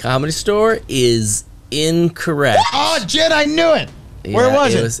 Comedy Store is incorrect. Oh, Jen, I knew it. Yeah, Where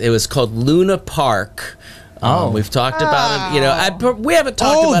was it? It was called Luna Park. We've talked about it. You know, we haven't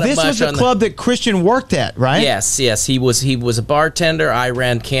talked about it much. Oh, this was the club that Christian worked at, right? Yes. He was a bartender. I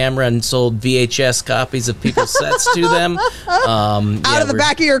ran camera and sold VHS copies of people's sets to them. Out of the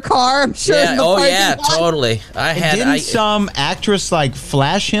back of your car, I'm sure. Yeah. Oh, yeah. Totally. Didn't some actress like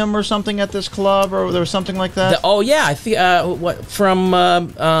flash him or something at this club, or there was something like that? I think from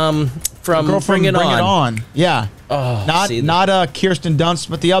Bring It On. Yeah. Oh, not Kirsten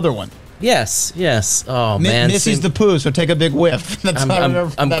Dunst, but the other one. Yes. Oh man, Mrs. the Pooh. So take a big whiff.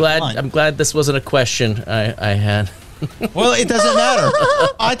 I'm glad this wasn't a question I had. Well, it doesn't matter.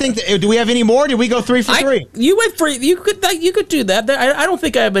 I think. Do we have any more? Did we go 3 for 3? You went for you could do that. I don't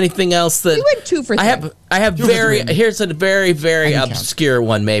think I have anything else that. You went 2 for 3. I have here's a very obscure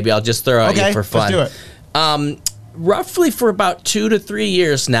one. Maybe I'll just throw at you for fun. Let's do it. Roughly for about 2 to 3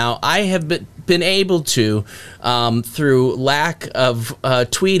 years now, I have been able to, through lack of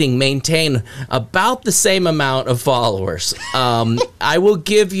tweeting, maintain about the same amount of followers. I will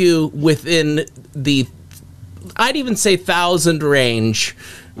give you within the, I'd even say 1,000 range,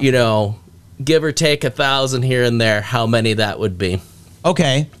 you know, give or take 1,000 here and there, how many that would be.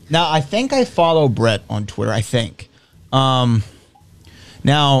 Okay. Now, I think I follow Brett on Twitter, I think. Now,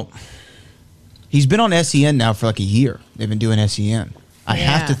 he's been on SEN now for like a year. They've been doing SEN. I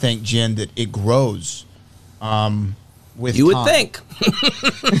have to think, Jen, that it grows with you time. would think.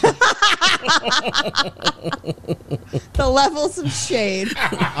 The levels of shade.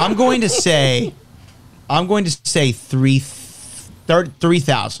 I'm going to say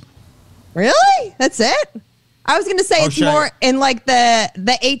 3,000. Really? That's it? I was going to say it's more in like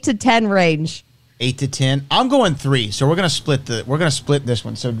the 8 to 10 range. 8 to 10. I'm going 3. So we're going to split this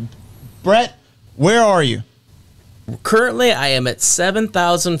one. So Brett, where are you? Currently, I am at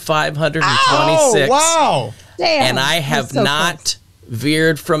 7,526. Oh, wow. Damn. And I have not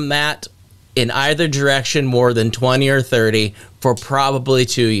veered from that in either direction more than 20 or 30 for probably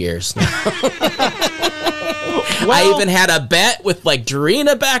 2 years now. I even had a bet with like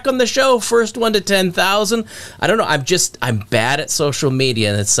Dorina back on the show, first one to 10,000. I don't know. I'm bad at social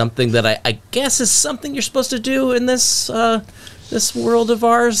media, and it's something that I guess is something you're supposed to do in this this world of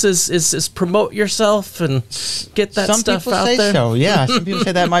ours is promote yourself and get that stuff out there. Some people say so, yeah. Some people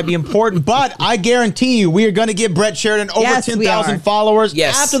say that might be important, but I guarantee you we are going to give Brett Sheridan over 10,000 followers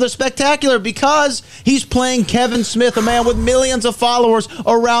after the spectacular, because he's playing Kevin Smith, a man with millions of followers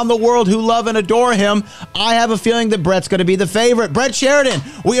around the world who love and adore him. I have a feeling that Brett's going to be the favorite. Brett Sheridan,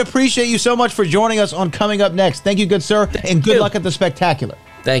 we appreciate you so much for joining us on Coming Up Next. Thank you, good sir, and good luck at the spectacular.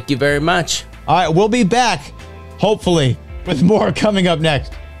 Thank you very much. All right, we'll be back, hopefully, with more coming up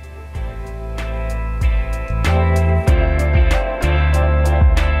next.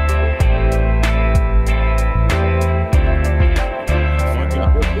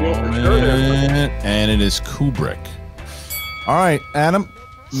 And it is Kubrick. All right, Adam,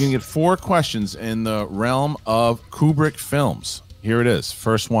 you're going to get 4 questions in the realm of Kubrick films. Here it is.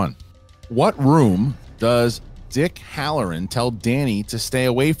 First one. What room does Dick Halloran tell Danny to stay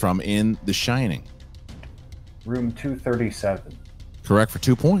away from in The Shining? Room 237. Correct for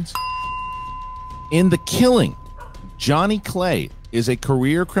 2 points. In The Killing, Johnny Clay is a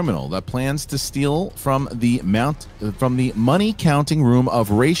career criminal that plans to steal from the money counting room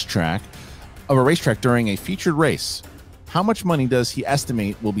of a racetrack during a featured race. How much money does he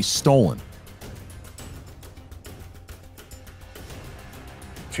estimate will be stolen?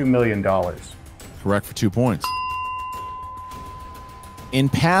 $2 million. Correct for 2 points. In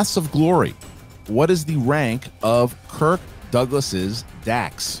Paths of Glory, what is the rank of Kirk Douglas's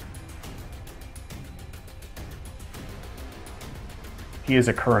Dax? He is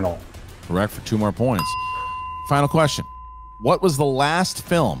a colonel. Correct for 2 more points. Final question. What was the last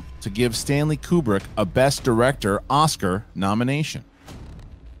film to give Stanley Kubrick a Best Director Oscar nomination?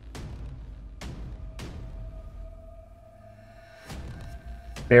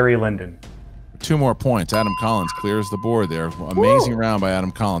 Barry Lyndon. 2 more points. Adam Collins clears the board there. Amazing round by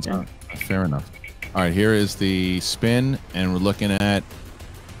Adam Collins. Fair enough. All right, here is the spin, and we're looking at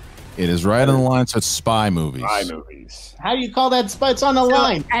it is right on the line, so it's spy movies. Spy movies. How do you call that? It's on the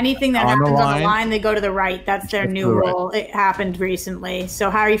line. Anything that happens on the line, they go to the right. That's their new rule. It happened recently. So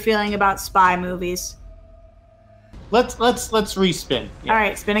how are you feeling about spy movies? Let's respin. Yeah. All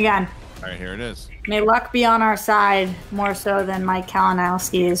right, spin again. All right, here it is. May luck be on our side more so than Mike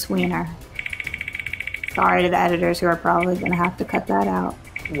Kalinowski's wiener. Sorry to the editors who are probably going to have to cut that out.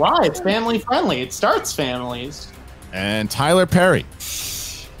 Why? It's family friendly. It starts families. And Tyler Perry.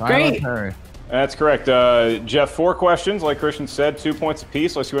 Great. That's correct. Jeff, 4 questions. Like Christian said, 2 points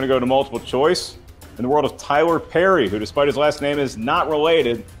apiece. Unless you want to go to multiple choice. In the world of Tyler Perry, who despite his last name is not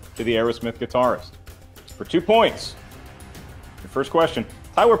related to the Aerosmith guitarist. For 2 points. Your first question.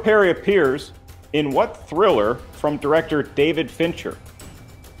 Tyler Perry appears in what thriller from director David Fincher?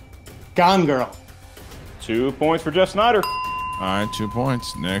 Gone Girl. 2 points for Jeff Snyder. All right, 2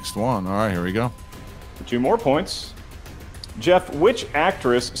 points. Next one. All right, here we go. For 2 more points. Jeff, which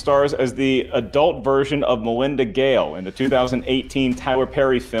actress stars as the adult version of Melinda Gale in the 2018 Tyler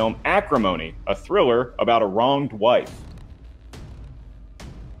Perry film Acrimony, a thriller about a wronged wife?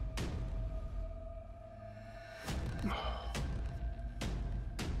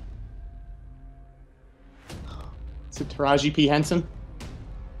 Is it Taraji P. Henson?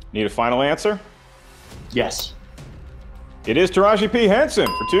 Need a final answer? Yes. It is Taraji P. Henson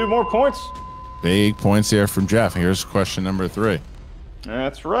for 2 more points. Big points here from Jeff. Here's question number 3.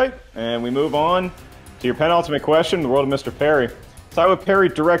 That's right. And we move on to your penultimate question in the world of Mr. Perry. Tyler Perry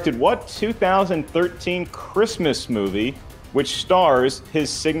directed what 2013 Christmas movie which stars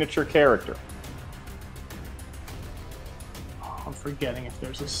his signature character? Oh, I'm forgetting if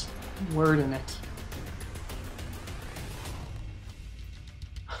there's this word in it.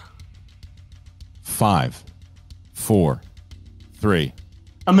 Five, 4, 3.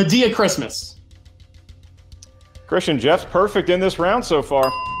 A Medea Christmas. Christian, Jeff's perfect in this round so far.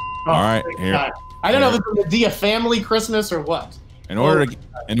 All right, here. God. I don't know if it's a Medea family Christmas or what. In order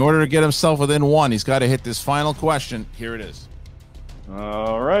to get himself within 1, he's got to hit this final question. Here it is.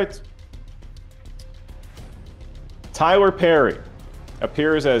 All right. Tyler Perry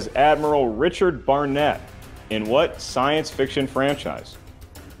appears as Admiral Richard Barnett in what science fiction franchise?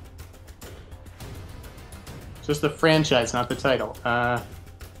 Just the franchise, not the title.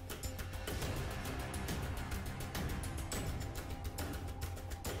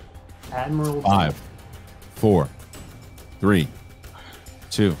 Admiral. 5, 4, 3,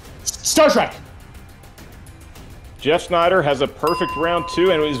 2. Star Trek. Jeff Snyder has a perfect round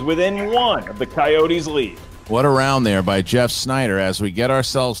 2 and is within 1 of the Coyotes' lead. What a round there by Jeff Snyder as we get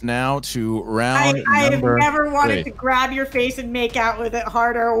ourselves now to round I have number never wanted 3. to grab your face and make out with it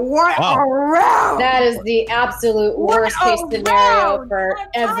harder. What a round! That is the absolute worst case scenario for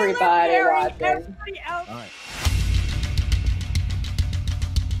everybody watching. Everybody else. All right.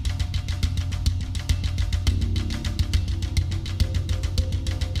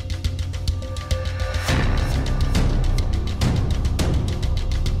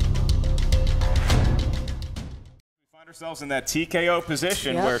 Ourselves in that TKO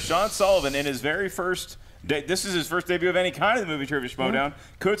position where Sean Sullivan in his very first this is his first debut of any kind in the movie trivia Schmoedown,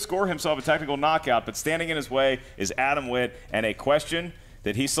 could score himself a technical knockout, but standing in his way is Adam Witt, and a question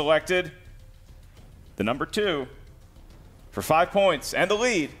that he selected, the number 2 for 5 points and the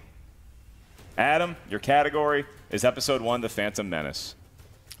lead. Adam, your category is episode 1, The Phantom Menace.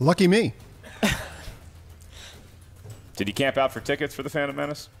 Lucky me. Did you camp out for tickets for The Phantom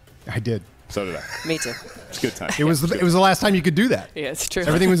Menace? I did. So did I. Me too. It's a good time. It was the last time you could do that. Yeah, it's true.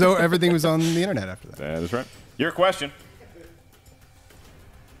 Everything was on the internet after that. That is right. Your question.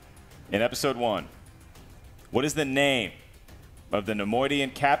 In episode 1, what is the name of the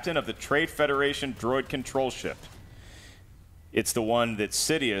Nemoidian captain of the Trade Federation droid control ship? It's the one that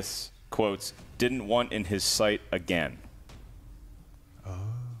Sidious quotes, didn't want in his sight again?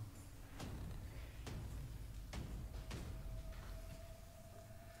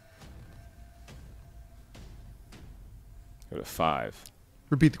 Go to 5.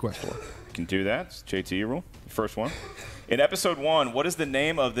 Repeat the question. You can do that. It's JTE rule. The first one. In episode 1, what is the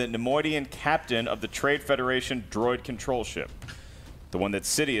name of the Nemoidian captain of the Trade Federation droid control ship? The one that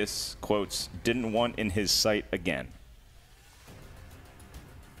Sidious, quotes, didn't want in his sight again.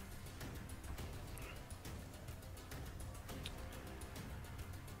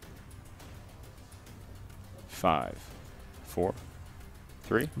 Five, 4,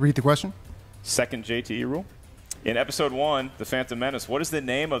 3. Read the question. Second JTE rule. In episode 1, The Phantom Menace, what is the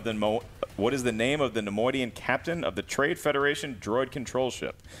name of the Nemoidian captain of the Trade Federation droid control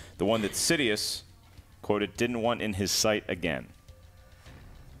ship? The one that Sidious, quoted, didn't want in his sight again.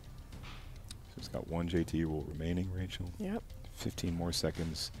 So it's got 1 JTE rule remaining, Rachel. Yep. 15 more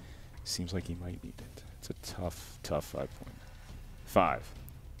seconds. Seems like he might need it. It's a tough 5-point. 5,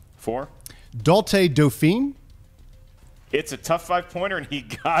 4. Dulce Dauphine. It's a tough 5-pointer, and he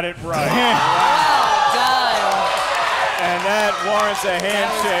got it right. Well done. And that warrants a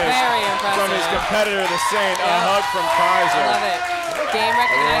handshake very from his impressive. competitor, the Saint, a hug from Kaiser. I love it. Game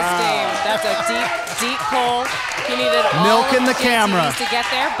recognized game. That's a deep pull. He needed all Milking the of camera. JTEs to get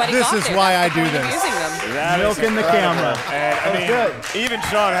there, but he This got is there. why I That's do the point of this. Using them. That is Milking the incredible. camera. And I mean, even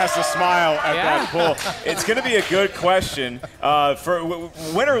Sean has to smile at that pull. It's going to be a good question. For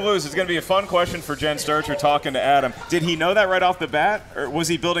win or lose, it's going to be a fun question for Jenn Sterger talking to Adam. Did he know that right off the bat, or was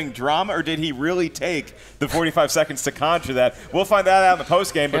he building drama, or did he really take the 45 seconds to conjure that? We'll find that out in the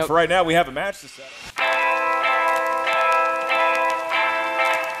post game. But for right now, we have a match to set up.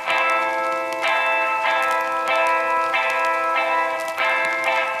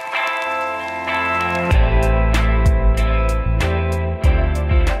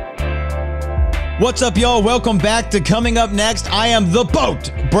 What's up, y'all? Welcome back to Coming Up Next. I am the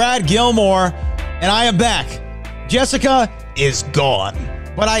boat, Brad Gilmore, and I am back. Jessica is gone.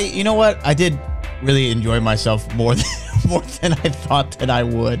 But you know what? I did really enjoy myself more than I thought that I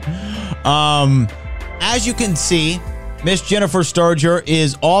would. As you can see, Miss Jennifer Sterger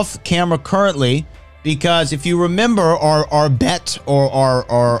is off camera currently because if you remember our bet or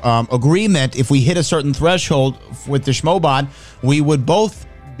our agreement, if we hit a certain threshold with the Schmoebot, we would both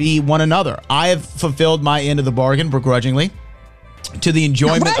be one another. I have fulfilled my end of the bargain begrudgingly to the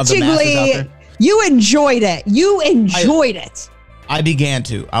enjoyment of the masses out there. You enjoyed it. You enjoyed it. I began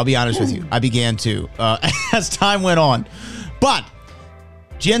to. I'll be honest with you. I began to as time went on. But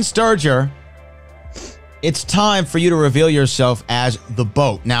Jenn Sterger, it's time for you to reveal yourself as the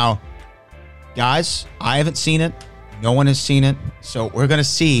boat. Now, guys, I haven't seen it. No one has seen it. So we're going to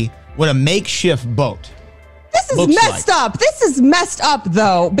see what a makeshift boat This is messed up. This is messed up,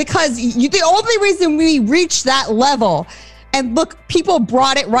 though, because the only reason we reached that level, and look, people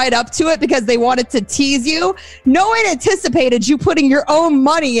brought it right up to it because they wanted to tease you. No one anticipated you putting your own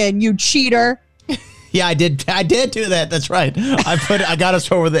money in, you cheater. Yeah, I did do that. That's right. I got us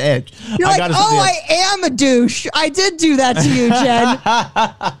over the edge. You're like, I am a douche. I did do that to you,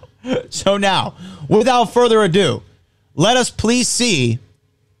 Jen. So now, without further ado, let us please see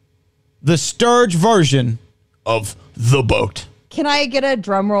the Sturge version of the boat. Can I get a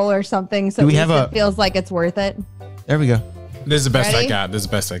drum roll or something so it feels like it's worth it? There we go. This is the best Ready? I got. This is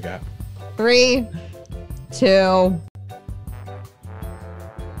the best I got. 3, 2.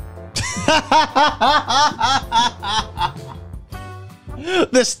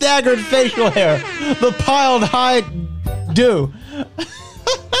 The staggered facial hair, the piled high dew.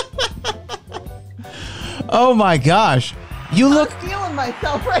 Oh my gosh. You look. I'm feeling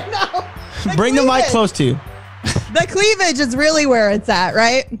myself right now. Bring the mic close to you. The cleavage is really where it's at,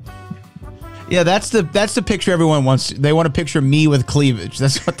 right? Yeah, that's the picture everyone wants. They want to picture me with cleavage.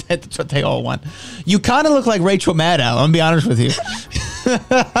 That's what they all want. You kind of look like Rachel Maddow. I'm gonna be honest with you.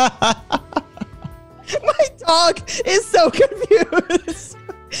 My dog is so confused.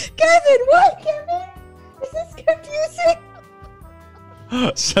 Kevin, what, Kevin? This is confusing.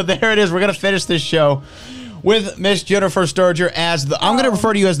 So there it is. We're gonna finish this show with Miss Jennifer Sterger as the. I'm gonna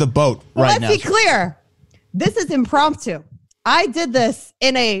refer to you as the boat right now. Let's be clear. This is impromptu. I did this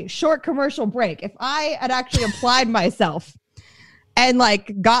in a short commercial break. If I had actually applied myself and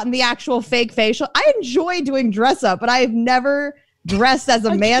like gotten the actual fake facial, I enjoy doing dress up, but I have never dressed as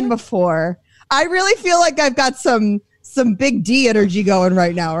a man before. I really feel like I've got some big D energy going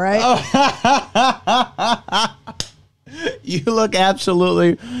right now, right? You look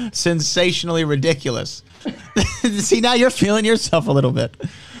absolutely sensationally ridiculous. See, now you're feeling yourself a little bit.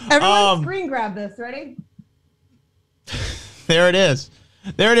 Everyone screen grab this. Ready? There it is.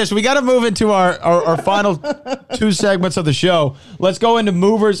 There it is. We got to move into our final two segments of the show. Let's go into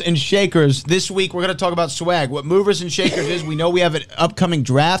movers and shakers. This week, we're going to talk about swag. What movers and shakers is, we know we have an upcoming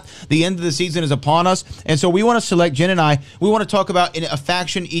draft. The end of the season is upon us. And so we want to select, Jen and I, we want to talk about a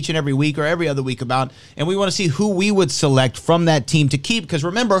faction each and every week or every other week about, and we want to see who we would select from that team to keep. Because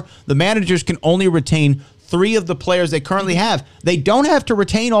remember, the managers can only retain 3 of the players they currently have. They don't have to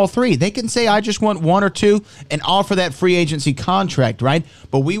retain all 3. They can say, I just want 1 or 2 and offer that free agency contract, right?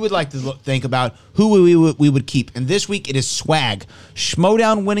 But we would like to think about who we would keep. And this week, it is swag.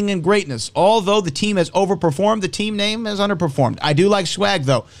 Schmoedown, winning and greatness. Although the team has overperformed, the team name has underperformed. I do like swag,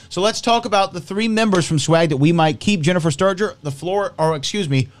 though. So let's talk about the 3 members from swag that we might keep. Jennifer Sterger,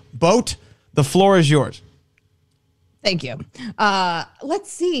 Boat, the floor is yours. Thank you.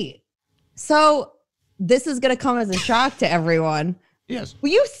 Let's see. So this is going to come as a shock to everyone. Yes. Will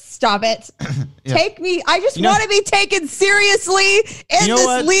you stop it? Yeah. Take me. I just want to be taken seriously in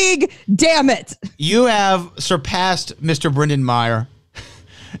this league. Damn it. You have surpassed Mr. Brendan Meyer.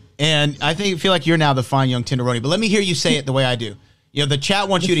 And I feel like you're now the fine young tenderoni. But let me hear you say it the way I do. You know, the chat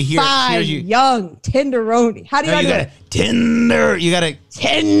wants you to hear you. Young tenderoni. How do you do it? You got to.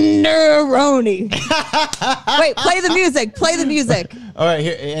 Tenderoni. Wait, play the music. Play the music. All right,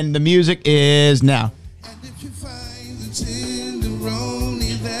 here, and the music is now.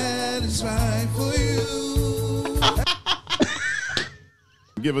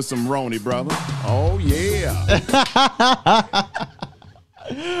 Give us some Roni, brother. Oh, yeah.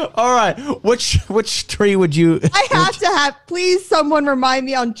 All right. Which tree would you... I have to have... Please, someone remind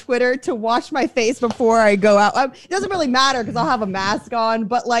me on Twitter to wash my face before I go out. It doesn't really matter because I'll have a mask on.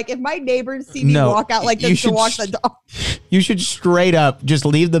 But, like, if my neighbors see me walk out like this to wash the dog... You should straight up just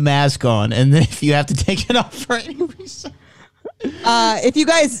leave the mask on. And then if you have to take it off for any reason... if you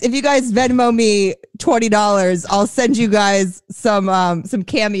guys Venmo me $20, I'll send you guys some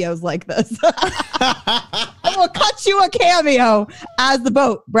cameos like this. I will cut you a cameo as the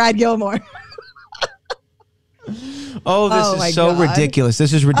boat, Brad Gilmore. This is so ridiculous.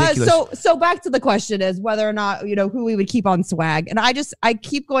 This is ridiculous. So back to the question is whether or not, who we would keep on swag. And I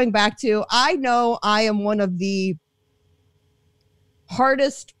keep going back to, I know I am one of the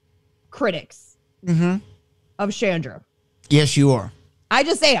hardest critics of Chandra. Yes, you are. I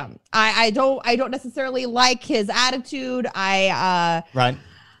just am. I don't necessarily like his attitude. Right.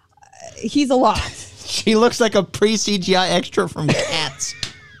 He's a lot. She looks like a pre-CGI extra from Cats.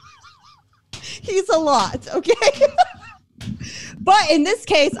 He's a lot, okay? But in this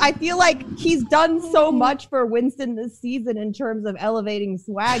case, I feel like he's done so much for Winston this season in terms of elevating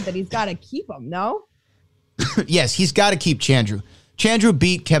swag that he's got to keep him, no? Yes, he's got to keep Chandru. Chandru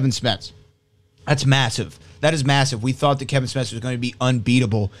beat Kevin Smets. That's massive. That is massive. We thought that Kevin Smets was going to be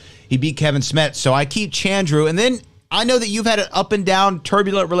unbeatable. He beat Kevin Smets. So I keep Chandru. And then I know that you've had an up and down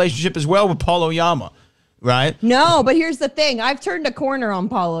turbulent relationship as well with Paul Oyama, right? No, but here's the thing. I've turned a corner on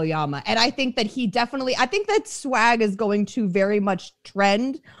Paul Oyama. And I think that I think that swag is going to very much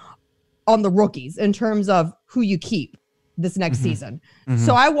trend on the rookies in terms of who you keep this next season.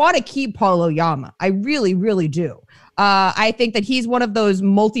 So I want to keep Paul Oyama. I really, really do. I think that he's one of those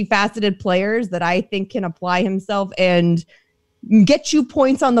multifaceted players that I think can apply himself and get you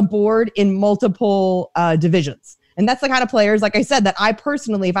points on the board in multiple divisions. And that's the kind of players, like I said, that I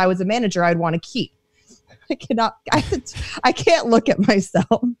personally, if I was a manager, I'd want to keep. I can't look at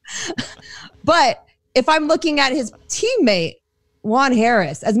myself. But if I'm looking at his teammate, Juan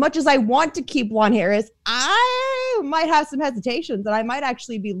Harris, as much as I want to keep Juan Harris, I might have some hesitations and I might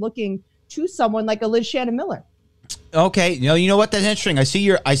actually be looking to someone like a Liz Shannon Miller. Okay, you know what? That's interesting. I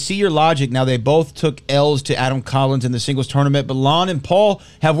see your logic. Now, they both took L's to Adam Collins in the singles tournament, but Lon and Paul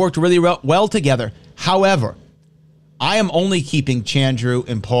have worked really well together. However, I am only keeping Chandru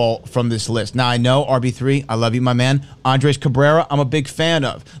and Paul from this list. Now, I know RB3, I love you, my man. Andres Cabrera, I'm a big fan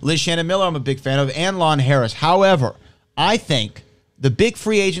of. Liz Shannon Miller, I'm a big fan of, and Lon Harris. However, I think the big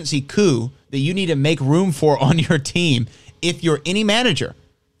free agency coup that you need to make room for on your team, if you're any manager,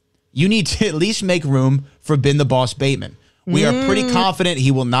 you need to at least make room for Ben the Boss Bateman. We are pretty confident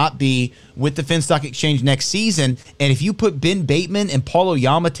he will not be with the Finstock Exchange next season. And if you put Ben Bateman and Paul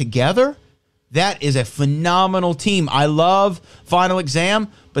Oyama together, that is a phenomenal team. I love Final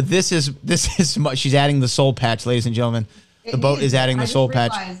Exam, but this is much. She's adding the soul patch, ladies and gentlemen. The boat is adding the soul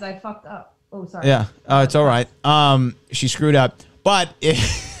patch. I fucked up. Oh, sorry. Yeah, it's all right. She screwed up, but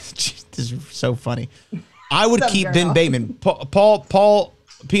this is so funny. I would keep Ben Bateman, Paul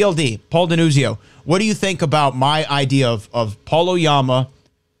PLD, Paul Denuzio. What do you think about my idea of Paul Oyama,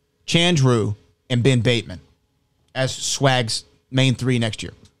 Chandru, and Ben Bateman as Swag's main 3 next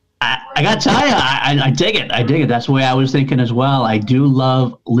year? I got to tell you, I dig it. I dig it. That's the way I was thinking as well. I do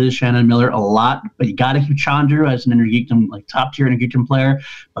love Liz Shannon Miller a lot, but you got to keep Chandru as an Intergeekdom, like top tier Intergeekdom player.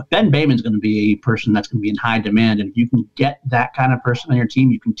 But Ben Bateman's going to be a person that's going to be in high demand. And if you can get that kind of person on your team,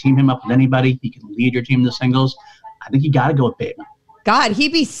 you can team him up with anybody. He can lead your team in the singles. I think you got to go with Bateman. God,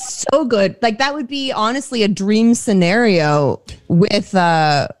 he'd be so good. Like that would be honestly a dream scenario with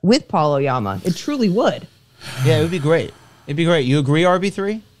Paul Oyama. It truly would. Yeah, it would be great. It'd be great. You agree,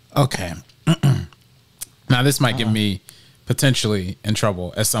 RB3? Okay. Now this might get me potentially in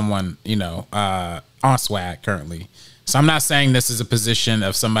trouble as someone, on swag currently. So I'm not saying this is a position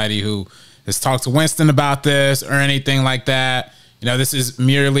of somebody who has talked to Winston about this or anything like that. This is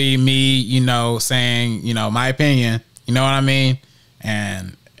merely me, saying, my opinion. You know what I mean?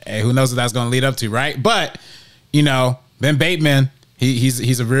 And hey, who knows what that's going to lead up to, right? But, Ben Bateman,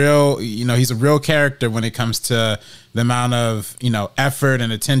 he's a real, he's a real character when it comes to the amount of, effort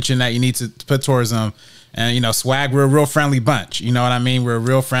and attention that you need to put towards him. And, swag, we're a real friendly bunch. You know what I mean? We're a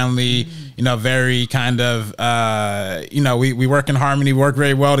real friendly, very kind of, we work in harmony, work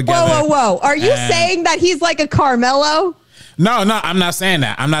very well together. Whoa. Are you saying that he's like a Carmelo? No, I'm not saying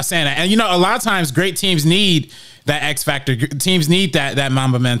that. And, a lot of times great teams need that X factor. Teams need that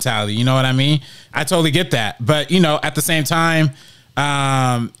Mamba mentality. You know what I mean? I totally get that. But, at the same time,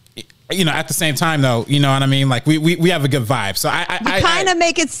 though, you know what I mean? Like we have a good vibe. So I kind of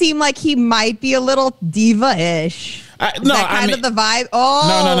make it seem like he might be a little diva-ish. Is that kind of the vibe?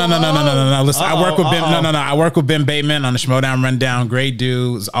 Oh, no. Listen, I work with Ben. No. I work with Ben Bateman on the Schmoedown Rundown. Great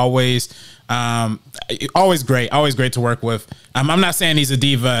dude. Always great to work with. I'm not saying he's a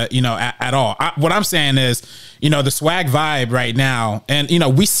diva, at all. What I'm saying is, the swag vibe right now, and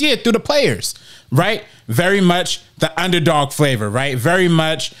we see it through the players, right? Very much the underdog flavor, right? Very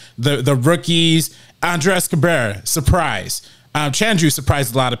much the rookies. Andres Cabrera, surprise. Chandru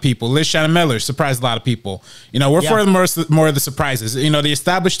surprised a lot of people. Liz Shannon Miller surprised a lot of people. We're for more of the surprises. The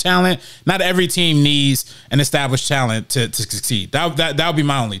established talent. Not every team needs an established talent to succeed. That would be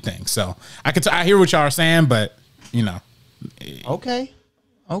my only thing. So I hear what y'all are saying, but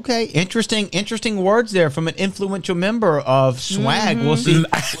Okay. Interesting words there from an influential member of swag. We'll see.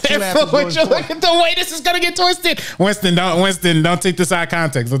 Influential. Look at the way this is gonna get twisted. Winston, don't take this out of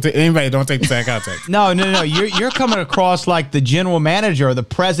context. Don't take this out of context. No. You're coming across like the general manager or the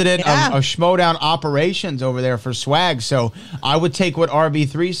president of Schmoedown operations over there for swag. So I would take what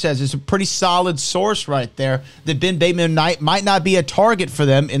RB3 says. It's a pretty solid source right there. That Ben Bateman might not be a target for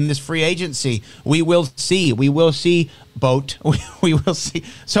them in this free agency. We will see. Boat. We will see.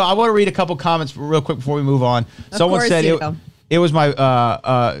 So I want to read a couple comments real quick before we move on. Someone said it was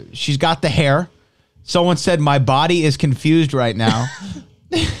my she's got the hair. Someone said my body is confused right now.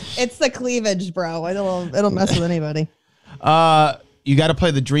 It's the cleavage, bro. It'll mess with anybody. You got to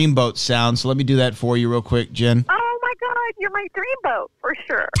play the dreamboat sound, so let me do that for you real quick, Jen. Oh my God, you're my dreamboat for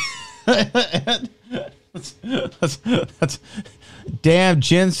sure. That's damn,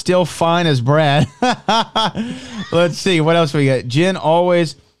 Jen's still fine as Brad. Let's see what else we got. Jen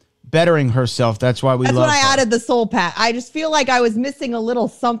always bettering herself. That's why That's love when I her. added the soul patch. I just feel like I was missing a little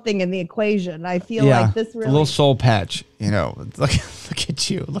something in the equation. I feel like this really a little soul patch. Look at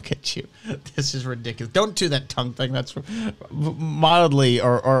you. This is ridiculous. Don't do that tongue thing. That's mildly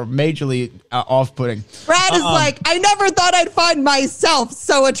or majorly off-putting. Brad is like, I never thought I'd find myself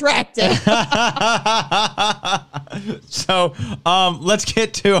so attractive. So let's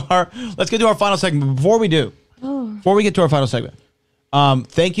get to our final segment. Before we get to our final segment,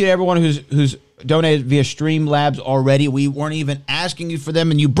 thank you to everyone who's donated via Streamlabs already. We weren't even asking you for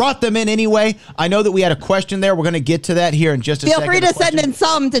them, and you brought them in anyway. I know that we had a question there. We're going to get to that here in just a second. Feel free to send in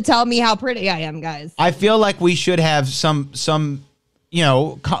some to tell me how pretty I am, guys. I feel like we should have some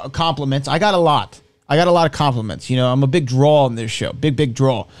compliments. I got a lot of compliments. I'm a big draw on this show. Big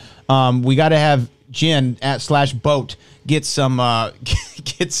draw. We got to have Jen @/boat get some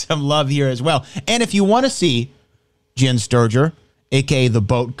love here as well. And if you want to see Jenn Sterger, aka the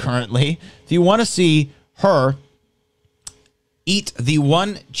boat currently, if you want to see her eat the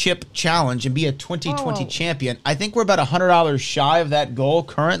one chip challenge and be a 2020 champion, I think we're about $100 shy of that goal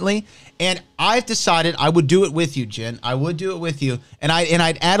currently. And I've decided I would do it with you, Jen. I would do it with you. And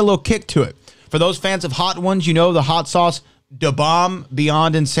I'd add a little kick to it. For those fans of hot ones, the hot sauce, Da Bomb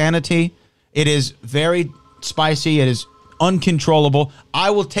Beyond Insanity. It is very spicy. It is uncontrollable. I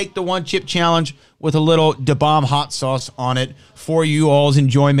will take the one chip challenge with a little Da Bomb hot sauce on it for you all's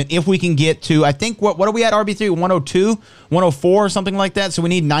enjoyment. If we can get to, I think, what are we at, RB3? 102, 104, or something like that. So we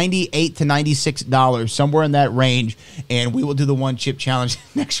need $98 to $96, somewhere in that range. And we will do the one chip challenge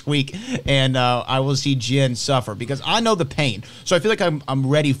next week. And I will see Jenn suffer because I know the pain. So I feel like I'm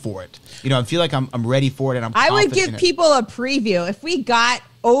ready for it. You know, I feel like I'm ready for it, and I would confident give in it. people a preview. If we got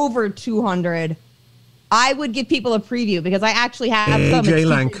over 200, I would give people a preview because I actually have some. AJ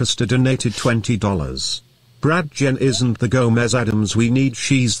Lancaster donated $20. Brad Jenn isn't the Gomez Adams we need,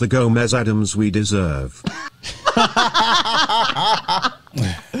 she's the Gomez Adams we deserve.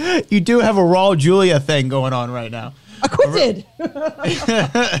 You do have a Raul Julia thing going on right now. Acquitted.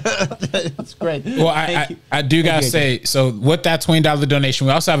 That's great. Well, I do gotta say, so with that $20 donation,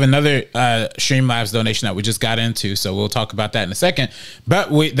 we also have another Streamlabs donation that we just got into, so we'll talk about that in a second. But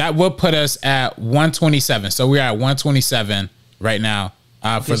that will put us at 127. So we're at 127 right now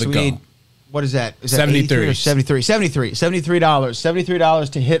for the goal. What is that? Is that 73 or 73?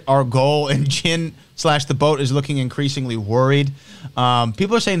 $73 to hit our goal, and Jenn/the boat is looking increasingly worried.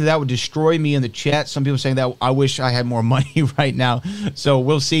 People are saying that would destroy me in the chat. Some people are saying that I wish I had more money right now. So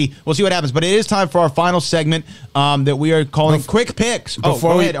we'll see. We'll see what happens. But it is time for our final segment that we are calling Quick Picks. Go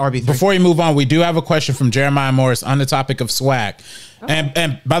ahead, RB3. Before we move on, we do have a question from Jeremiah Morris on the topic of swag.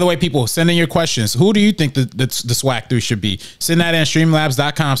 And by the way, people, send in your questions. Who do you think the swag through should be? Send that in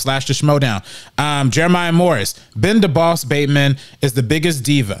streamlabs.com/the Schmoedown. Jeremiah Morris, Ben the Boss Bateman is the biggest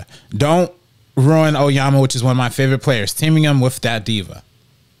diva. Don't ruin Oyama, which is one of my favorite players. Teaming him with that diva.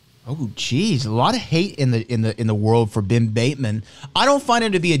 Oh, geez, a lot of hate in the world for Ben Bateman. I don't find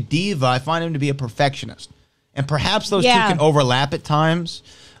him to be a diva. I find him to be a perfectionist, and perhaps those two can overlap at times.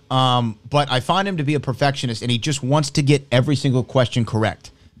 But I find him to be a perfectionist, and he just wants to get every single question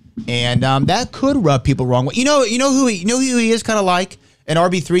correct, and that could rub people wrong. You know who he is kind of like. And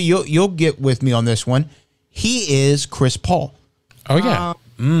RB3, you'll get with me on this one. He is Chris Paul. Oh yeah.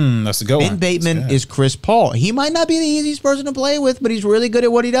 That's a good one. Ben Bateman is Chris Paul. He might not be the easiest person to play with, but he's really good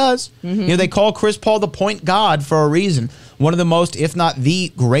at what he does. You know, they call Chris Paul the point god for a reason. One of the most, if not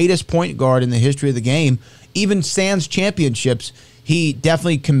the greatest point guard in the history of the game. Even sans championships, he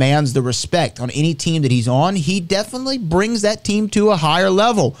definitely commands the respect on any team that he's on. He definitely brings that team to a higher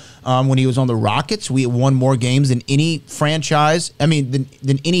level. When he was on the Rockets, we won more games than any franchise. I mean,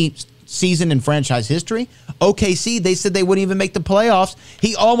 than any season in franchise history. OKC, they said they wouldn't even make the playoffs.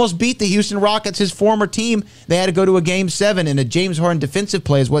 He almost beat the Houston Rockets, his former team. They had to go to a Game 7, and a James Harden defensive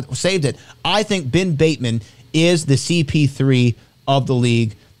play is what saved it. I think Ben Bateman is the CP3 of the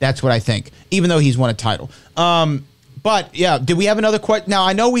league. That's what I think, even though he's won a title. But, yeah, did we have another question? Now,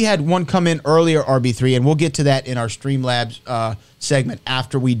 I know we had one come in earlier, RB3, and we'll get to that in our Streamlabs segment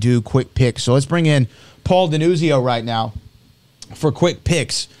after we do quick picks. So let's bring in Paul Denuzio right now for quick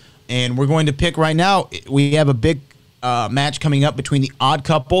picks. And we're going to pick right now. We have a big match coming up between the Odd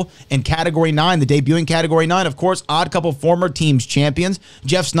Couple and Category 9, the debuting Category 9. Of course, Odd Couple former teams champions.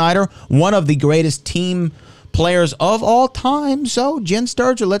 Jeff Snyder, one of the greatest team players of all time. So, Jenn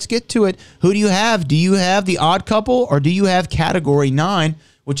Sterger, let's get to it. Who do you have? Do you have the Odd Couple, or do you have Category 9,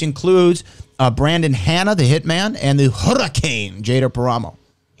 which includes Brandon Hanna, the Hitman, and the Hurricane, Jader Paramo?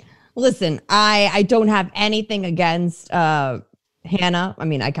 Listen, I don't have anything against Hannah. I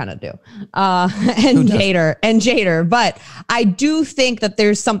mean, I kind of do. And Jader. But I do think that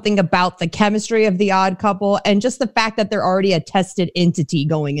there's something about the chemistry of the Odd Couple and just the fact that they're already a tested entity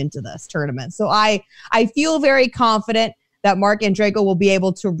going into this tournament. So I feel very confident that Marc and Draco will be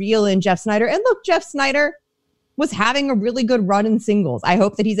able to reel in Jeff Snyder. And look, Jeff Snyder was having a really good run in singles. I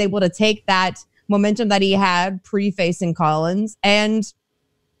hope that he's able to take that momentum that he had pre-facing Collins and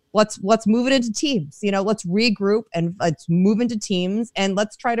let's move it into teams. You know, let's regroup and let's move into teams and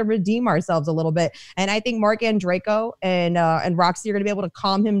let's try to redeem ourselves a little bit. And I think Marc and Draco and Roxy are going to be able to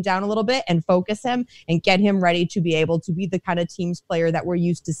calm him down a little bit and focus him and get him ready to be able to be the kind of teams player that we're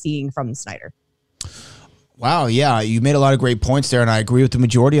used to seeing from Snyder. Wow, yeah, you made a lot of great points there, and I agree with the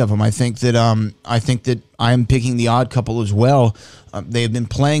majority of them. I think that I am picking the Odd Couple as well. They have been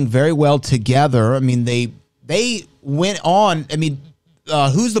playing very well together. I mean, they went on. I mean,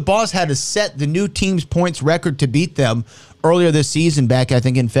 Who's the Boss had to set the new team's points record to beat them earlier this season, back I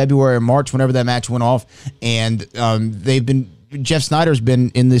think in February or March, whenever that match went off, and Jeff Snyder's been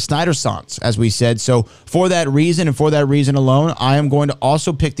in the Snyder-sance, as we said. So for that reason and for that reason alone, I am going to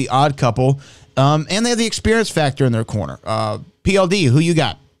also pick the Odd Couple, and they have the experience factor in their corner. PLD, who you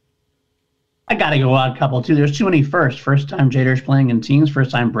got? I got to go Odd Couple, too. There's too many firsts. First time Jader's playing in teams.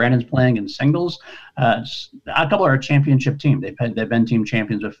 First time Brandon's playing in singles. Odd Couple are a championship team. They've been team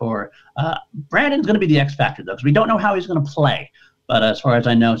champions before. Brandon's going to be the X factor, though, because we don't know how he's going to play. But as far as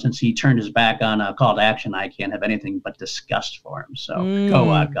I know, since he turned his back on Call to Action, I can't have anything but disgust for him. So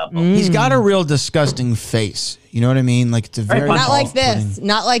go couple. He's got a real disgusting face. You know what I mean? Like it's a very not like this.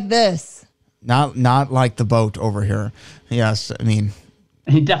 Not like this. Not like the boat over here. Yes, I mean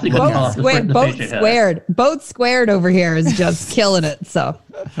he definitely boat squared over here is just killing it. So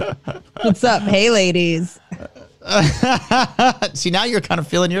what's up? Hey ladies. See, now you're kind of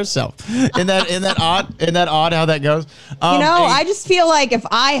feeling yourself. Isn't that odd how that goes? I just feel like if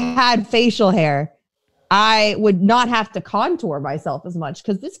I had facial hair, I would not have to contour myself as much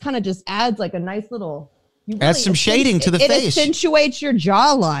because this kind of just adds like a nice little. Adds some shading to the face. It accentuates your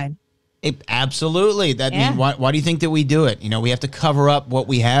jawline. Absolutely. That means why do you think that we do it? We have to cover up what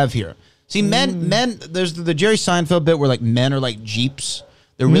we have here. See, men. There's the Jerry Seinfeld bit where like men are like Jeeps.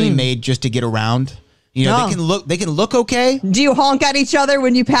 They're really made just to get around. They can look okay. Do you honk at each other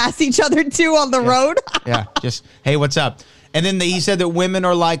when you pass each other too on the road? Yeah, just hey, what's up? And then he said that women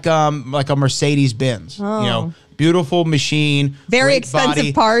are like a Mercedes Benz. Beautiful machine, very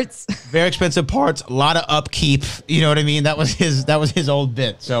expensive parts. Very expensive parts, a lot of upkeep. You know what I mean? That was his old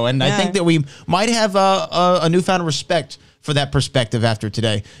bit. So, I think that we might have a newfound respect for that perspective after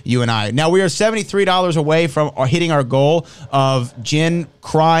today, you and I. Now we are $73 away from hitting our goal of Jen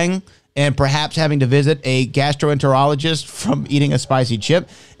crying and perhaps having to visit a gastroenterologist from eating a spicy chip,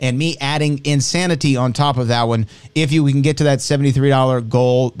 and me adding insanity on top of that one. If we can get to that $73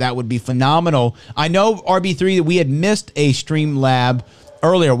 goal, that would be phenomenal. I know, RB3, that we had missed a stream lab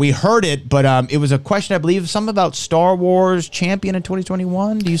earlier. We heard it, but it was a question, I believe, something about Star Wars Champion in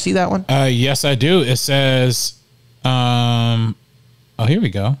 2021. Do you see that one? Yes, I do. It says, here we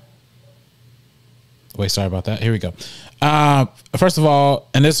go. Wait, sorry about that. Here we go. First of all,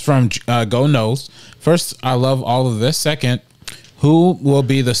 and this is from Go Knows. First, I love all of this. Second, who will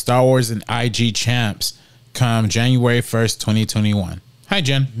be the Star Wars and IG champs come January 1st, 2021? Hi,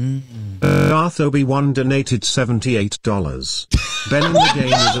 Jen. Darth Obi-Wan donated $78. Ben in the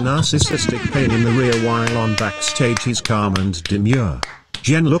game is a narcissistic pain in the rear while on backstage he's calm and demure.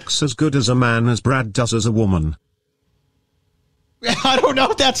 Jen looks as good as a man as Brad does as a woman. I don't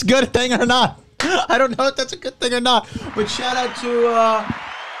know if that's a good thing or not. I don't know if that's a good thing or not. But shout out to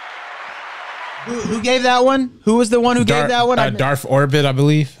who gave that one? Who was the one who gave that one? Darth Orbit, I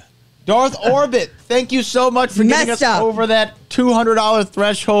believe. Darth Orbit, thank you so much for getting us over that $200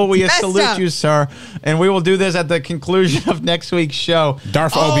 threshold. We salute you, sir. And we will do this at the conclusion of next week's show.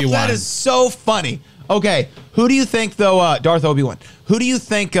 Darth Obi-Wan. That is so funny. Okay, who do you think, though, Darth Obi-Wan, who do you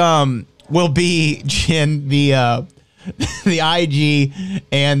think will be, Jen, the IG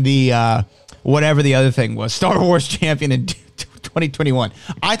and the whatever the other thing was, Star Wars champion in 2021?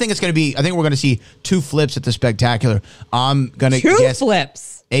 I think we're going to see two flips at the Spectacular. I'm going to guess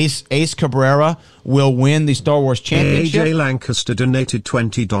flips. Ace Cabrera will win the Star Wars championship. AJ Lancaster donated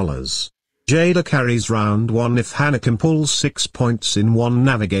 $20. Jada carries round 1 if Hannah pulls 6 points in 1,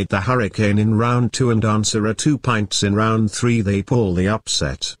 navigate the hurricane in round 2 and answer a 2 pints in round 3, they pull the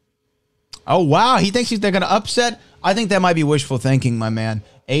upset. Oh, wow. He thinks they're going to upset? I think that might be wishful thinking, my man.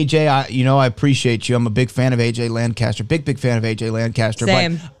 AJ, I appreciate you. I'm a big fan of AJ Lancaster. Big fan of AJ Lancaster.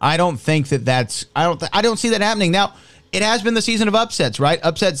 Same. But I don't think I don't see that happening. Now, it has been the season of upsets, right?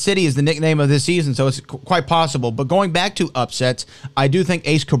 Upset City is the nickname of this season, so it's quite possible. But going back to upsets, I do think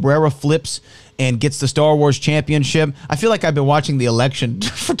Ace Cabrera flips and gets the Star Wars championship. I feel like I've been watching the election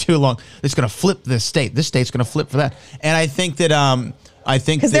for too long. It's going to flip this state. This state's going to flip for that. And I think that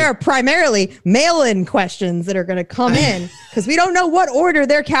because there are primarily mail-in questions that are going to come in because we don't know what order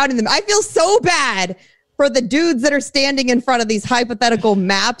they're counting them. I feel so bad for the dudes that are standing in front of these hypothetical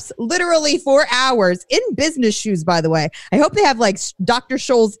maps literally for hours in business shoes, by the way. I hope they have like Dr.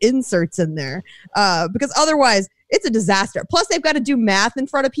 Scholl's inserts in there because otherwise it's a disaster. Plus they've got to do math in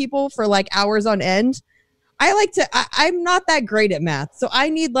front of people for like hours on end. I'm not that great at math. So I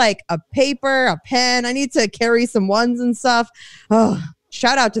need like a paper, a pen. I need to carry some ones and stuff. Oh,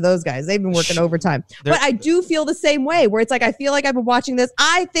 shout out to those guys. They've been working overtime. But I do feel the same way where it's like, I feel like I've been watching this.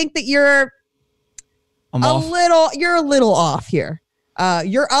 I think that you're a little off here.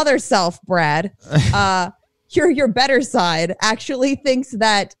 Your other self, Brad, your better side actually thinks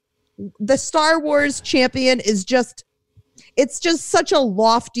that the Star Wars champion is it's just such a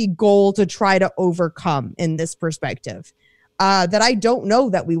lofty goal to try to overcome in this perspective that I don't know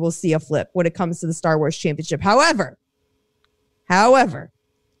that we will see a flip when it comes to the Star Wars championship. However,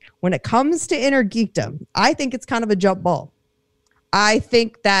 when it comes to inner geekdom, I think it's kind of a jump ball. I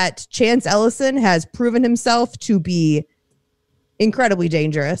think that Chance Ellison has proven himself to be incredibly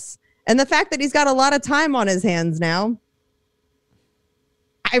dangerous. And the fact that he's got a lot of time on his hands now,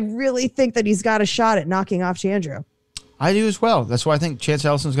 I really think that he's got a shot at knocking off Chandru. I do as well. That's why I think Chance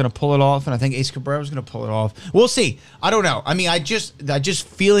Ellison's going to pull it off, and I think Ace Cabrera's going to pull it off. We'll see. I don't know. I mean, I just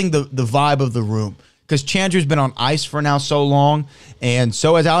feeling the vibe of the room, because Chandler's been on ice for now so long, and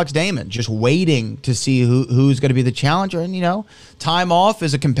so has Alex Damon, just waiting to see who's going to be the challenger. And, you know, time off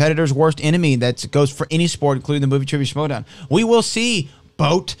is a competitor's worst enemy. That goes for any sport, including the movie trivia Schmoedown. We will see,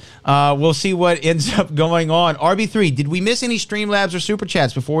 Boat. We'll see what ends up going on. RB3, did we miss any Streamlabs or Super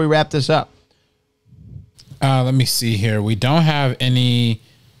Chats before we wrap this up? Let me see here. We don't have anything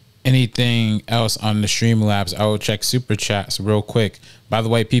else on the Streamlabs. I will check Super Chats real quick. By the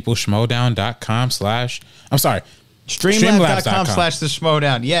way, people, Streamlabs.com/the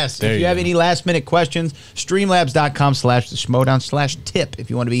Schmoedown. Yes. If you have any last minute questions, streamlabs.com/the Schmoedown/tip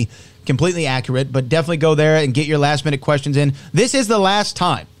if you want to be completely accurate, but definitely go there and get your last minute questions in. This is the last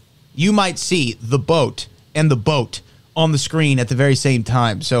time you might see the boat and the boat on the screen at the very same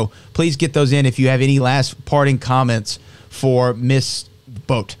time. So please get those in if you have any last parting comments for Miss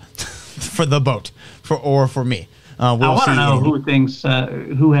Boat, for the boat, or for me. I want to know who thinks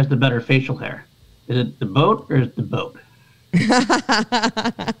who has the better facial hair. Is it the boat or is it the boat?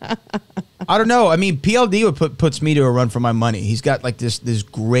 I don't know. I mean, PLD puts me to a run for my money. He's got like this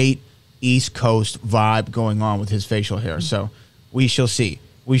great East Coast vibe going on with his facial hair. So we shall see.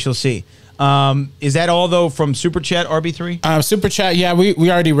 We shall see. Is that all though from Super Chat, RB3? Super Chat, yeah, we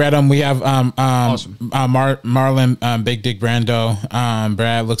already read them. We have awesome. Marlon, Big Dick Brando,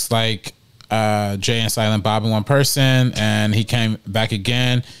 Brad looks like Jay and Silent Bob in one person, and he came back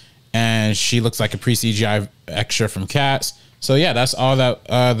again, and she looks like a pre-CGI extra from Cats. So yeah, that's all that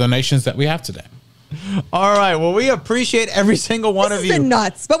donations that we have today. All right. Well, we appreciate every single one of you. This has been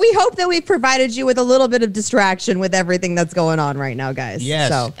nuts, but we hope that we've provided you with a little bit of distraction with everything that's going on right now, guys.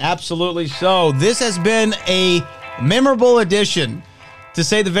 Yes, absolutely. So this has been a memorable edition, to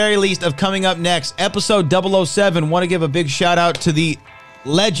say the very least, of Coming Up Next, episode 007. Want to give a big shout out to the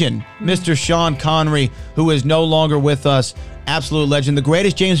legend, Mr. Sean Connery, who is no longer with us. Absolute legend, the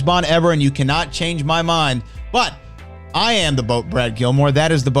greatest James Bond ever, and you cannot change my mind. But I am the boat, Brad Gilmore.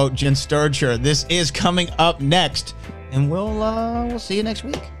 That is the boat, Jenn Sterger. This is Coming Up Next, and we'll see you next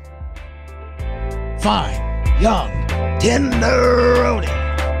week. Fine, young, tenderoni.